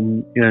shifts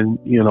and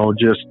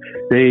just,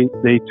 they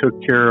took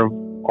care of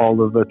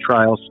all of the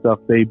trial stuff,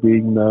 they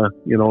being the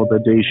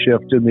day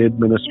shift and the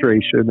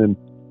administration. And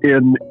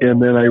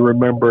then I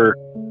remember,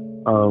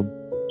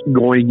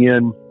 going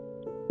in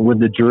when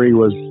the jury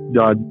was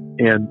done,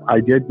 and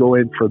I did go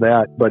in for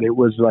that, but it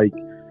was like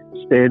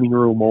standing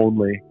room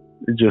only,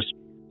 just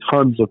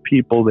tons of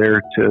people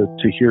there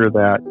to hear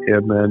that,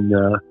 and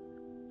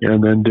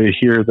then to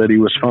hear that he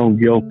was found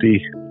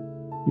guilty.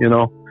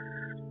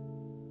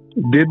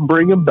 Didn't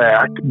bring him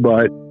back,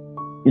 but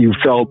you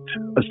felt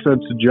a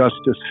sense of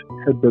justice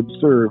had been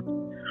served.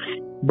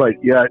 But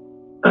yet,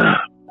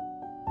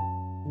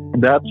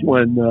 that's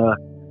when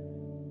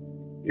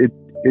it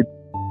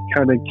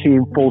kind of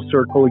came full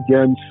circle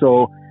again.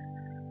 So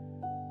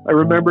I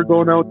remember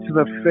going out to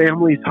the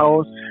family's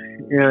house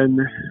and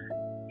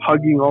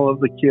hugging all of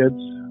the kids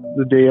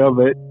the day of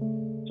it.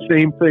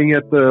 Same thing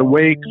at the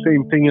wake,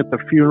 same thing at the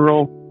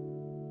funeral.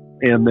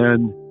 And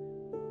then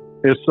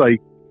it's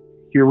like,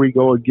 here we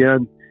go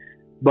again.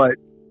 But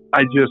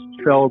I just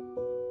felt,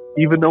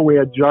 even though we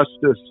had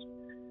justice,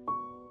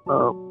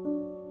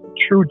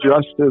 true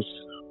justice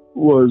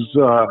was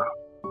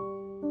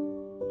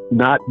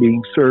not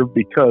being served,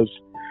 because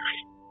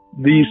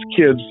these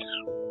kids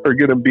are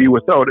going to be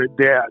without a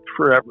dad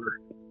forever.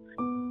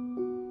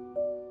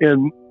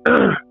 And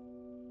to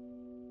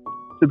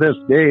this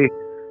day,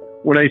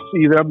 when I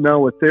see them now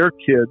with their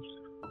kids,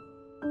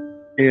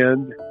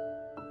 and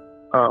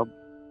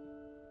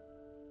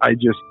I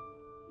just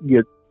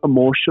get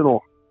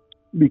emotional,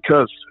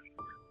 because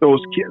those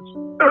kids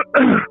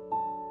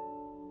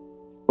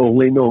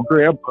only know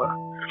Grandpa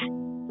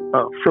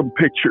from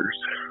pictures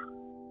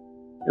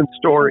and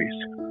stories.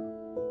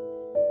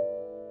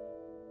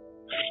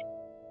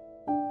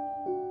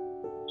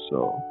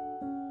 So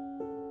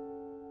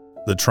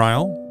The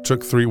trial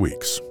took 3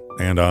 weeks,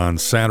 and on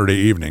Saturday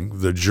evening,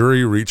 the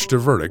jury reached a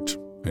verdict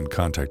and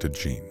contacted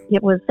Jean.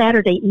 It was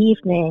Saturday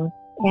evening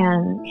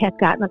and had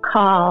gotten a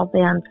call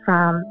then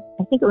from,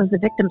 I think it was the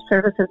victim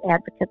services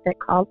advocate that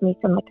called me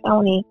from the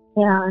county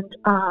and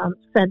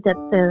said that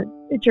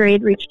the jury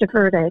had reached a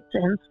verdict.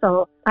 And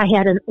so I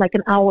had an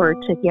hour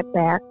to get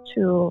back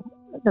to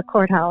the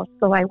courthouse.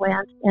 So I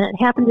went, and it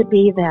happened to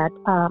be that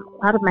a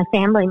lot of my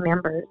family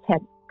members had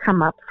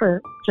come up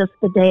for just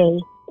the day.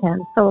 And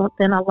so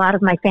then a lot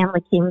of my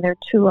family came there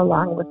too,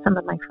 along with some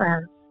of my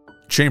friends.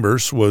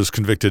 Chambers was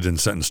convicted and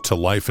sentenced to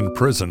life in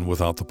prison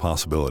without the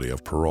possibility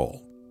of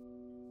parole.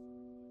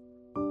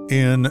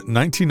 In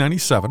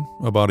 1997,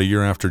 about a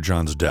year after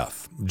John's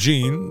death,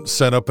 Jean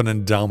set up an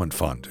endowment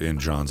fund in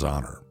John's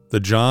honor. The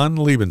John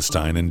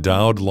Liebenstein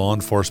Endowed Law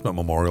Enforcement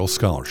Memorial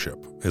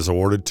Scholarship is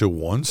awarded to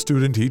one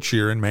student each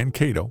year in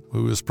Mankato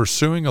who is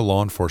pursuing a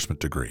law enforcement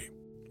degree.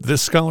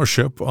 This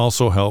scholarship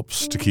also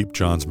helps to keep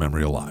John's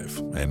memory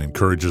alive and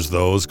encourages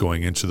those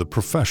going into the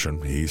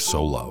profession he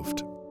so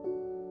loved.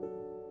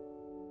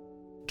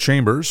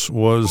 Chambers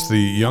was the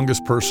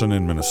youngest person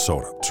in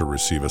Minnesota to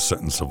receive a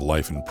sentence of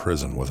life in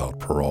prison without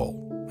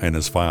parole and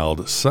has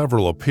filed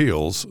several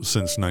appeals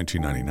since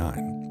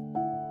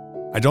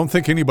 1999. I don't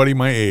think anybody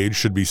my age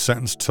should be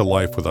sentenced to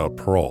life without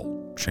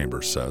parole,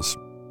 Chambers says.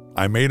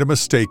 I made a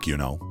mistake,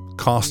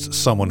 cost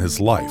someone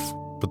his life,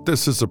 but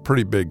this is a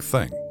pretty big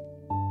thing.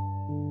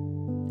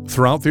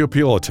 Throughout the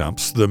appeal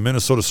attempts, the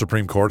Minnesota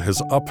Supreme Court has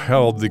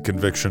upheld the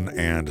conviction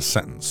and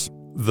sentence.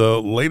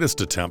 The latest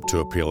attempt to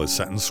appeal his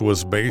sentence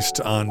was based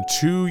on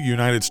 2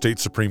 United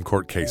States Supreme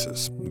Court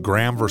cases,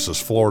 Graham v.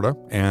 Florida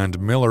and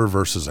Miller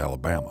v.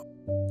 Alabama.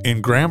 In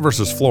Graham v.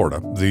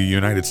 Florida, the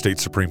United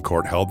States Supreme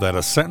Court held that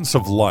a sentence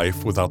of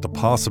life without the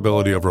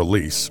possibility of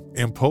release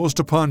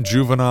imposed upon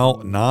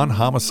juvenile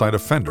non-homicide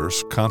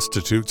offenders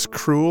constitutes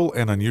cruel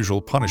and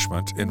unusual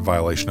punishment in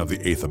violation of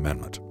the Eighth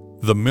Amendment.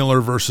 The Miller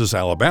v.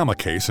 Alabama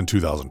case in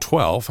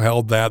 2012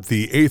 held that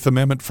the Eighth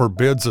Amendment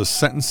forbids a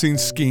sentencing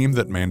scheme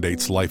that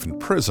mandates life in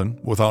prison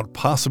without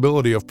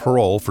possibility of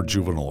parole for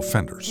juvenile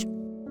offenders.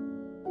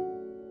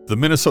 The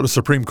Minnesota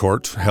Supreme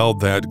Court held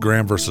that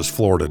Graham v.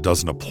 Florida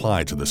doesn't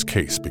apply to this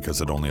case because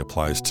it only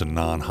applies to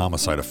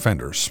non-homicide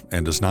offenders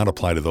and does not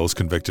apply to those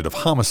convicted of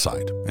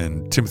homicide,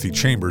 and Timothy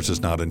Chambers is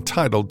not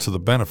entitled to the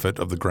benefit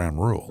of the Graham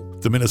rule.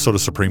 The Minnesota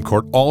Supreme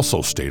Court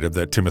also stated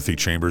that Timothy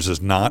Chambers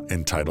is not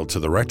entitled to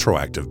the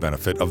retroactive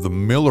benefit of the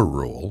Miller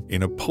rule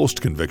in a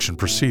post-conviction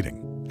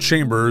proceeding.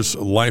 Chambers'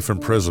 life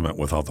imprisonment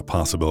without the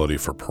possibility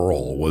for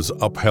parole was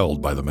upheld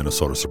by the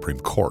Minnesota Supreme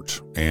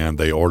Court, and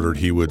they ordered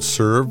he would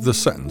serve the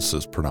sentence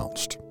as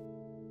pronounced.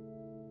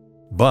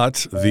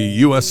 But the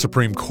U.S.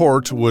 Supreme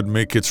Court would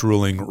make its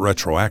ruling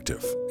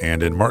retroactive,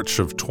 and in March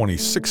of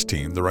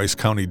 2016, the Rice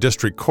County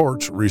District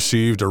Court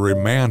received a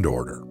remand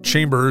order.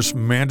 Chambers'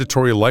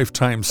 mandatory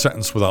lifetime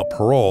sentence without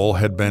parole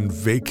had been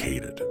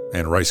vacated,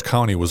 and Rice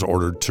County was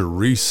ordered to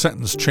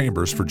re-sentence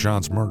Chambers for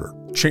John's murder.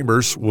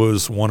 Chambers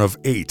was one of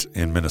 8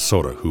 in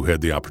Minnesota who had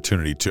the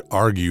opportunity to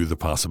argue the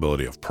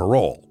possibility of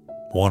parole,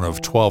 one of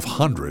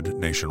 1,200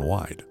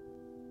 nationwide.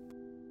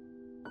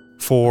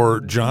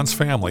 For John's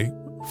family,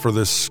 for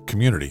this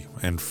community,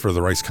 and for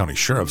the Rice County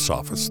Sheriff's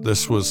Office,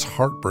 this was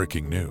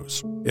heartbreaking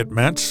news. It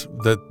meant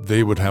that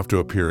they would have to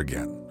appear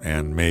again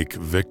and make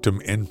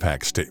victim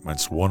impact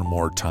statements one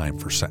more time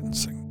for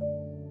sentencing.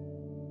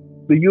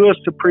 The U.S.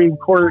 Supreme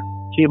Court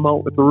came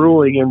out with a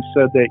ruling and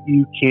said that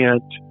you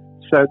can't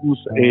sentence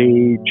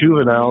a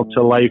juvenile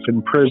to life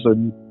in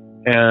prison,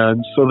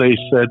 and so they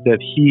said that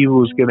he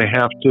was going to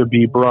have to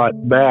be brought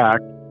back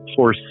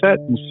for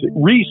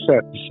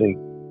resentencing.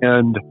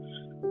 And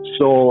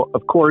so,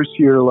 of course,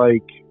 you're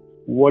like,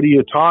 what are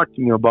you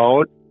talking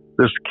about?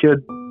 This kid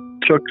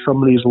took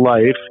somebody's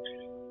life.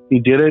 He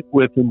did it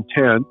with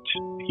intent.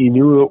 He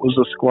knew it was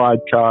a squad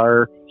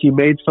car. He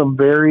made some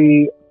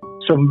very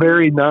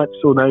not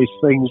so nice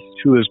things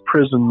to his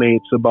prison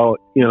mates about,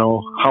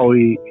 how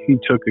he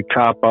took a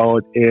cop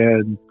out,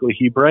 and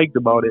he bragged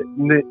about it.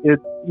 And it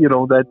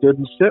that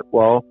didn't sit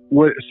well,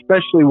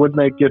 especially when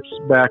that gets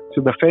back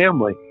to the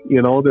family.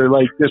 They're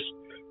like,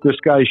 this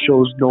guy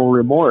shows no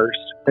remorse,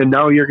 and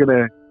now you're going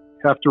to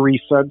have to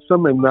resentence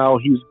him, and now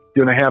he's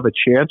going to have a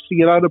chance to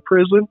get out of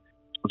prison.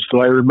 So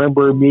I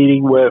remember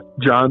meeting with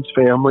John's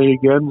family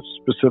again,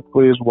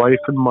 specifically his wife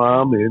and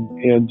mom,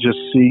 and just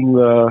seeing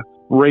the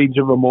range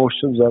of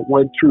emotions that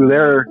went through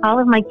there. All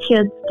of my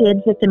kids did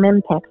victim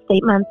impact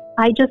statements.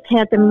 I just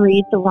had them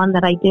read the one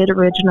that I did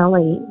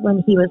originally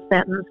when he was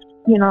sentenced.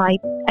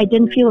 I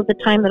didn't feel at the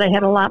time that I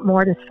had a lot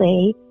more to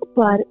say,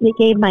 but it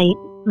gave my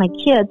 3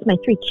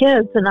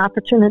 kids, an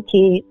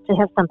opportunity to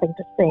have something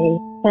to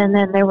say. And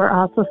then there were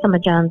also some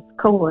of John's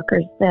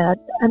coworkers that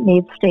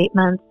made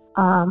statements,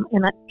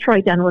 and Troy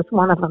Dunn was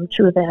one of them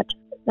too that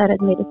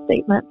had made a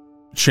statement.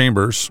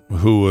 Chambers,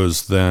 who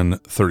was then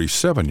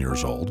 37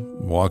 years old,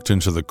 walked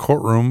into the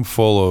courtroom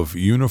full of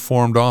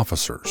uniformed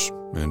officers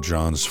and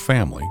John's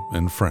family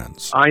and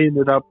friends. I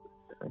ended up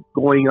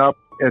going up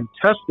and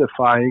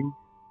testifying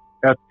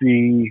at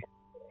the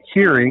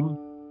hearing,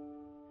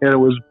 And it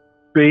was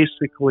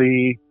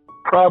basically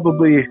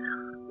probably,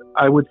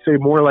 I would say,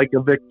 more like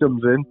a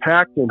victim's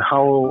impact and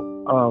how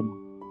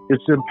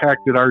it's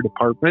impacted our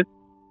department.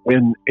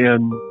 And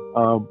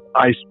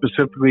I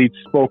specifically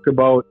spoke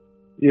about,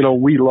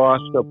 we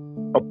lost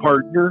a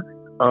partner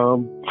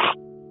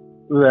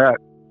that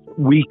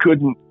we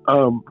couldn't,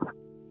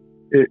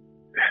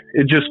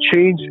 it just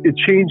changed,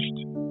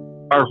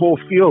 our whole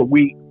field.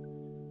 We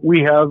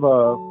have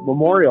a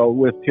memorial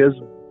with his,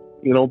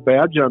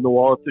 badge on the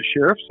wall at the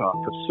sheriff's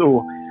office.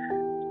 So,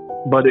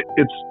 but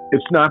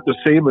it's not the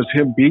same as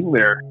him being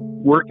there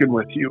working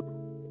with you.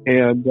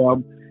 And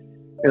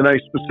I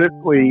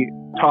specifically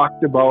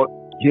talked about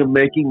him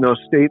making those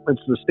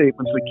statements, the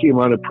statements that came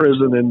out of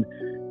prison, and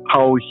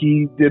how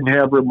he didn't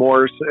have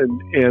remorse,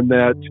 and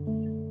that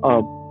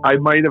I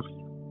might have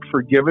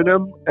forgiven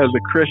him as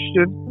a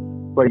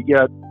Christian, but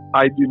yet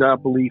I do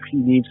not believe he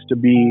needs to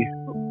be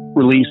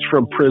released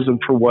from prison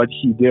for what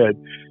he did.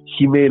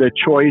 He made a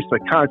choice, a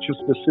conscious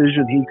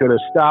decision. He could have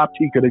stopped,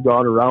 he could have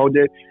gone around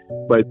it,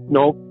 but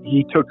nope,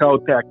 he took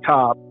out that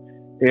cop.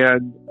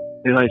 And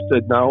I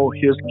said, now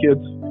his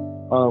kids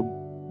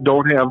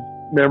don't have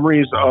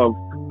memories of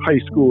high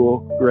school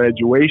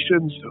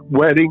graduations,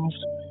 weddings,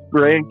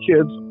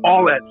 grandkids,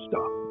 all that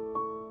stuff.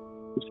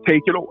 It's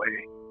taken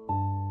away.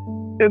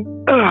 And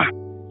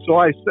so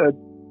I said,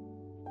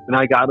 and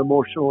I got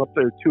emotional up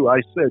there too,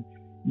 I said,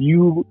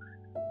 you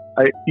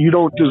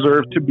don't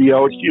deserve to be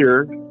out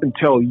here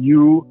until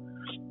you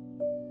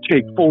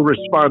take full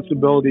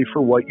responsibility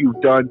for what you've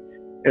done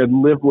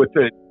and live with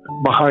it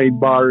behind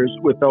bars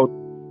without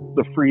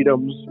the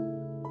freedoms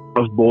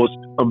of most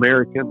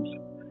Americans.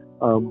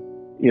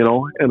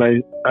 And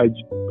I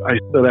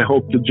said, I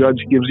hope the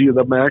judge gives you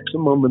the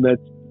maximum, and that,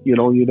 you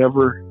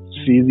never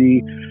see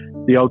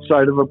the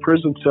outside of a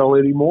prison cell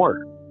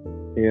anymore.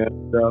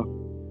 And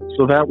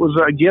so that was,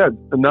 again,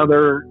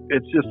 another,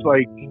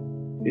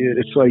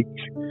 it's like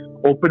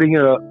opening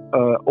a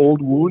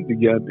old wound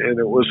again, and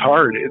it was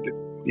hard.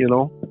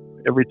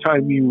 Every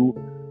time you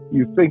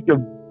think of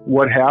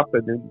what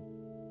happened, and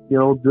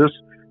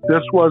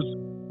this was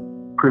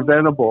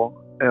preventable.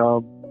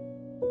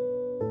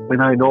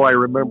 And I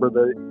remember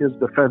his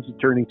defense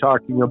attorney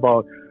talking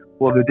about,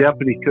 well, the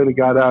deputy could have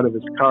got out of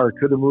his car,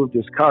 could have moved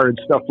his car and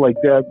stuff like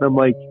that. And I'm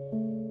like,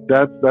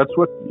 that's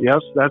what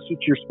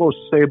you're supposed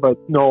to say, but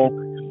no.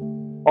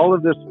 All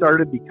of this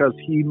started because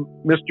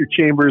Mr.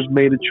 Chambers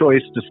made a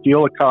choice to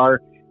steal a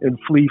car and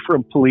flee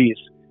from police,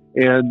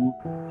 and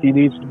he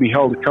needs to be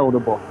held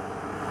accountable.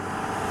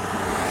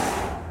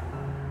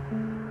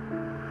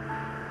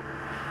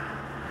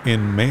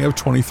 In May of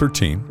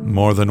 2013,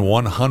 more than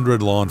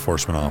 100 law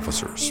enforcement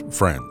officers,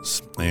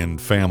 friends,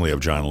 and family of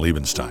John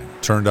Liebenstein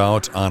turned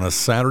out on a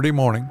Saturday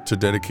morning to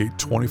dedicate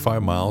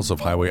 25 miles of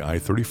Highway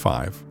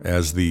I-35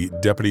 as the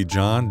Deputy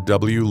John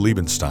W.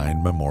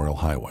 Liebenstein Memorial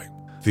Highway.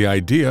 The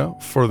idea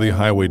for the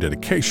highway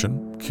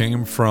dedication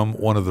came from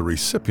one of the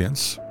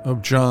recipients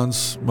of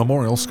John's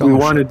memorial scholarship.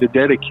 We wanted to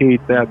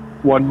dedicate that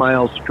 1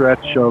 mile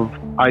stretch of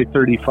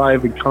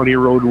I-35 and County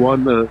Road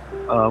 1, the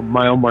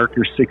mile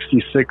marker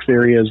 66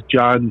 area, as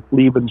John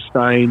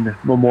Liebenstein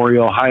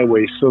Memorial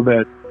Highway, so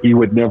that he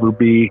would never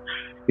be,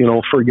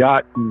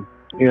 forgotten.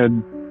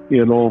 And,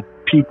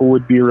 people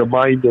would be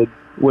reminded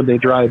when they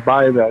drive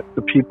by that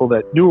the people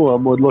that knew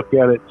him would look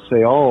at it and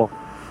say, oh,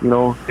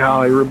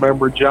 I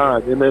remember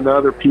John. And then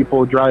other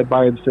people drive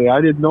by and say, I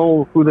didn't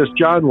know who this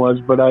John was,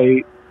 but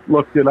I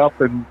looked it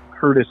up and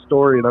heard his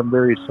story, and I'm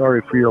very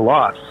sorry for your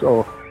loss.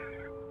 So,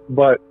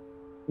 but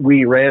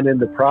we ran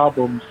into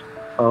problems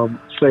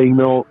saying,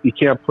 no, you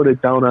can't put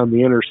it down on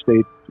the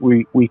interstate.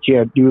 We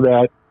can't do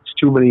that. It's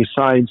too many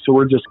signs, so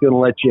we're just going to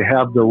let you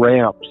have the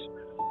ramps.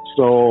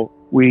 So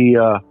we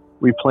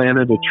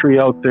planted a tree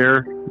out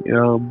there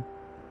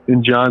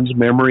in John's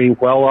memory,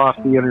 well off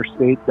the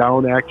interstate,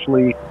 down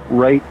actually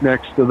right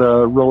next to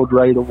the road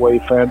right-of-way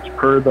fence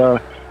per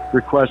the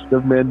request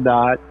of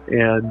MnDOT.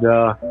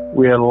 And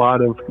we had a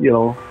lot of,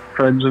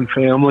 friends and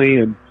family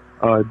and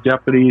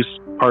deputies,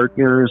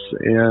 partners,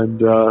 and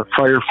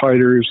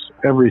firefighters.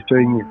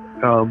 Everything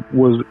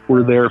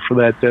were there for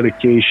that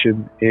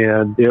dedication.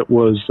 And it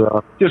was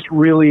just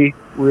really,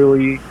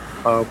 really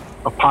a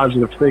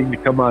positive thing to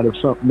come out of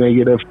something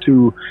negative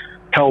to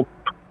help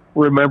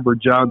remember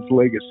John's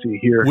legacy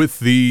here. With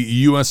the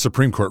U.S.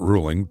 Supreme Court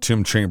ruling,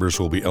 Tim Chambers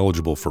will be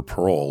eligible for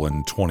parole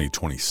in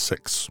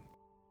 2026.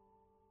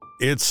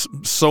 It's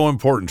so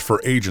important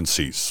for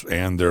agencies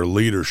and their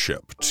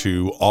leadership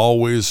to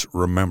always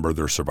remember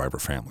their survivor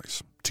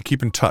families, to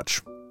keep in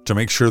touch, to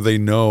make sure they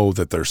know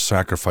that their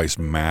sacrifice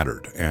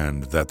mattered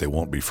and that they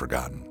won't be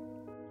forgotten.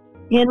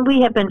 And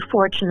we have been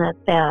fortunate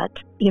that,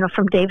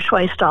 from Dave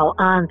Schweistal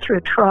on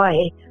through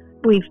Troy,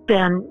 we've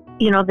been,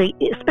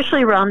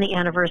 especially around the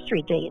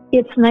anniversary date,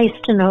 it's nice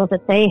to know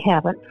that they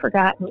haven't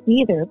forgotten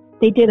either.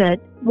 They did a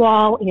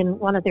wall in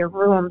one of their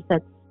rooms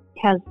that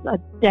has a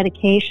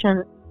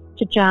dedication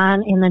to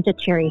John and then to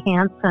Terry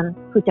Hansen,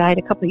 who died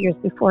a couple of years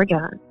before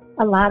John.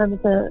 A lot of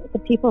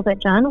the people that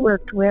John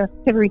worked with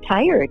have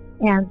retired.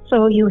 And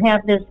so you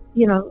have this,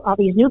 all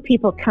these new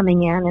people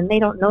coming in, and they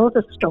don't know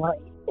the story.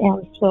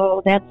 And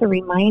so that's a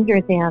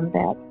reminder then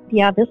that,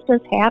 yeah, this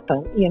does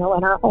happen, in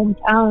our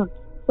hometown.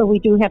 So we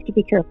do have to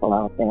be careful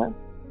out there.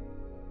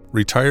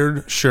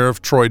 Retired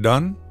Sheriff Troy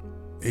Dunn,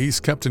 he's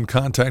kept in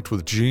contact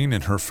with Jean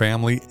and her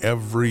family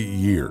every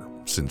year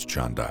since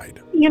John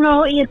died.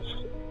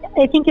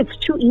 I think it's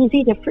too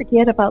easy to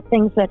forget about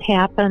things that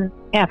happen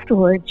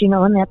afterwards, and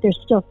that there's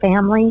still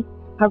family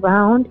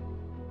around.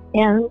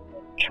 And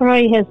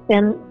Troy has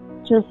been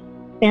just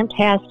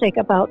fantastic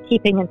about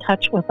keeping in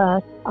touch with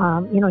us.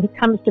 He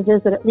comes to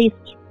visit at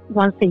least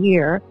once a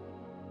year.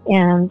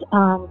 And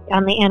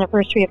on the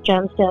anniversary of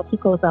John's death, he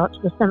goes out to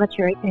the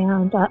cemetery.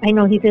 And I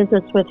know he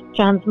visits with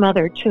John's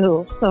mother,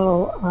 too.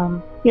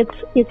 So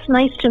it's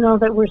nice to know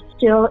that we're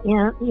still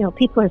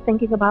people are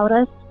thinking about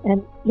us.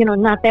 And,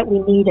 not that we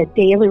need a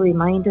daily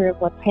reminder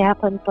of what's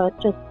happened, but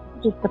just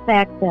the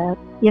fact that,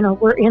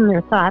 we're in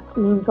their thoughts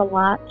means a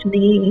lot to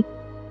me.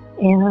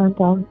 And,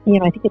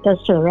 I think it does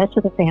to the rest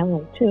of the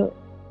family, too.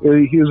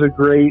 He was a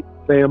great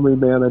family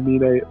man. I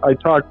mean, I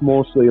talk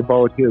mostly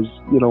about his,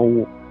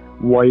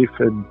 wife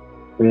and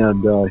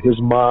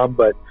his mom,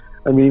 but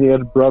I mean, he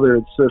had a brother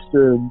and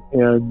sister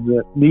and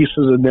nieces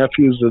and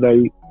nephews that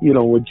I,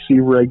 would see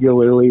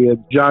regularly.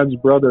 And John's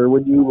brother,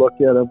 when you look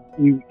at him,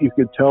 you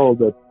could tell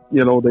that,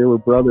 they were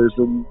brothers,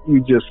 and you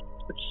just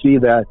see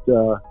that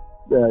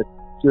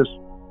just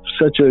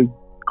such a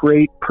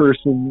great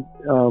person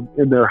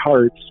in their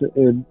hearts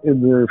and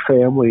in their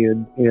family.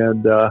 And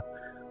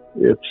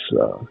it's,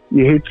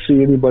 you hate to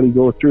see anybody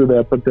go through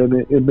that, but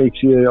then it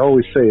makes you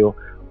always say,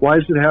 why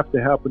does it have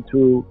to happen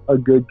to a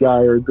good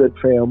guy or a good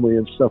family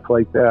and stuff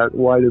like that?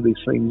 Why do these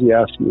things, you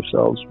ask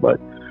yourselves? But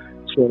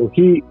so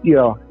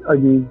I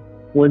mean,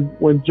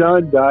 when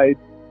John died,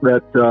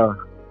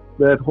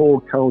 that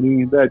whole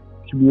county, that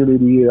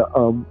community,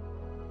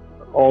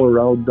 all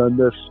around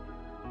Dundas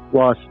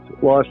lost,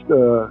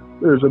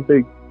 there's a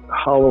big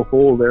hollow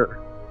hole there.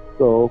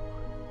 So,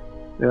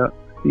 yeah,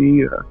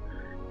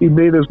 he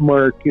made his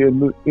mark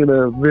in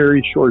a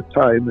very short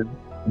time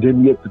and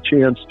didn't get the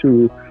chance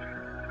to,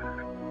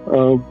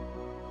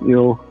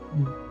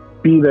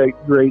 be that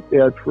great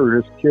dad for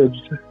his kids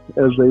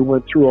as they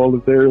went through all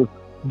of their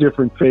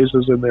different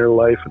phases in their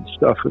life and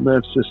stuff. And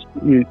that's just,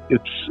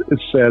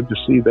 it's sad to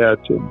see that.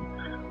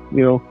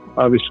 And,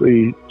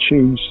 obviously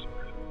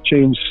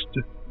changed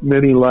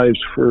many lives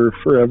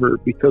forever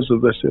because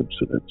of this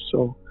incident.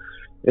 So,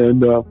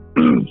 and,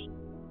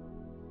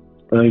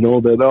 I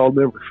know that I'll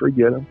never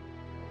forget him.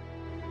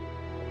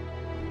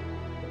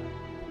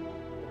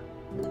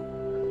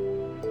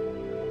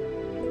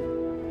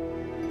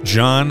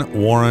 John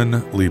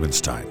Warren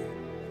Liebenstein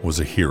was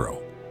a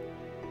hero.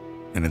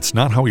 And it's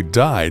not how he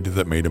died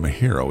that made him a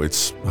hero,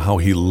 it's how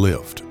he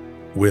lived,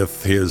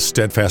 with his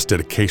steadfast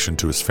dedication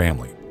to his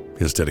family,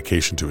 his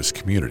dedication to his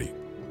community,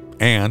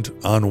 and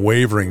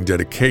unwavering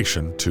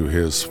dedication to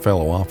his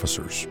fellow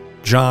officers.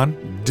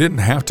 John didn't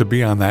have to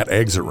be on that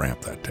exit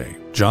ramp that day.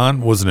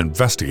 John was an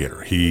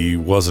investigator. He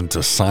wasn't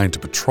assigned to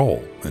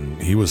patrol, and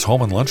he was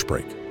home on lunch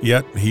break.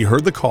 Yet he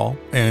heard the call,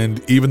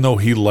 and even though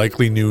he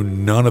likely knew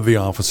none of the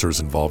officers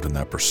involved in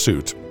that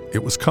pursuit,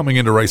 it was coming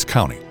into Rice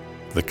County,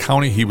 the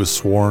county he was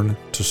sworn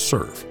to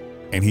serve,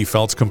 and he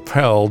felt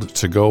compelled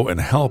to go and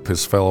help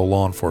his fellow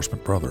law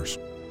enforcement brothers.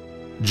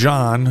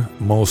 John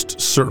most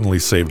certainly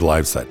saved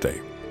lives that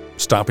day,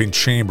 stopping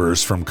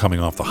Chambers from coming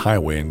off the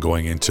highway and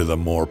going into the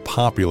more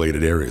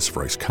populated areas of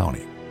Rice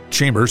County.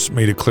 Chambers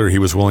made it clear he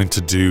was willing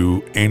to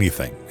do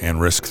anything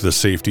and risk the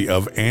safety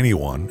of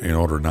anyone in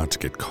order not to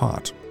get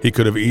caught. He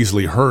could have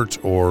easily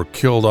hurt or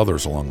killed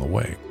others along the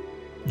way.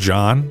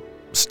 John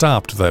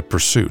stopped that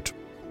pursuit.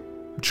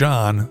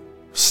 John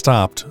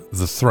stopped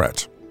the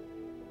threat.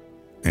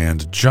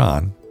 And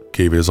John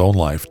gave his own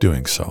life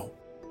doing so.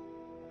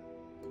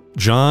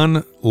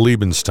 John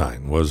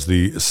Liebenstein was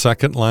the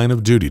second line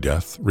of duty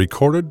death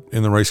recorded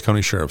in the Rice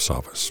County Sheriff's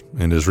Office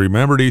and is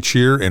remembered each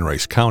year in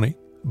Rice County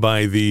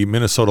by the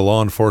Minnesota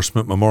Law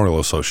Enforcement Memorial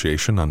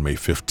Association on May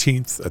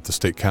 15th at the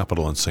state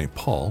capitol in St.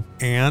 Paul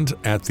and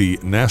at the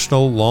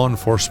National Law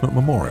Enforcement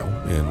Memorial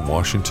in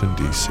Washington,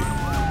 D.C.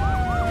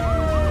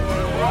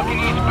 Walking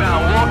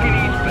eastbound.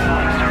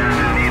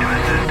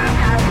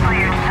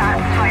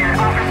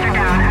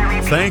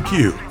 Thank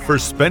you for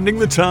spending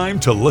the time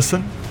to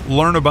listen,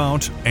 learn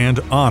about, and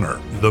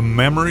honor the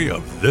memory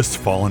of this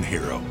fallen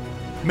hero.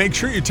 Make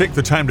sure you take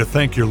the time to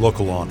thank your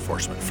local law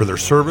enforcement for their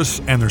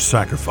service and their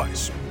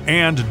sacrifice.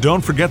 And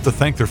don't forget to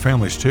thank their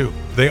families too.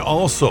 They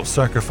also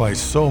sacrifice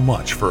so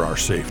much for our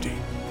safety.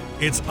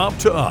 It's up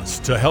to us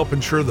to help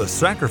ensure the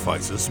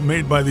sacrifices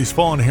made by these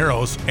fallen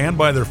heroes and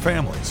by their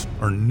families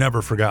are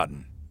never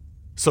forgotten.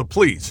 So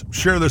please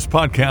share this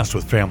podcast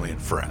with family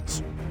and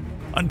friends.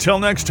 Until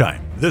next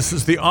time, this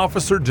is the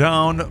Officer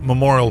Down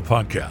Memorial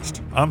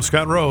Podcast. I'm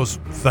Scott Rose.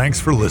 Thanks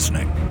for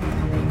listening.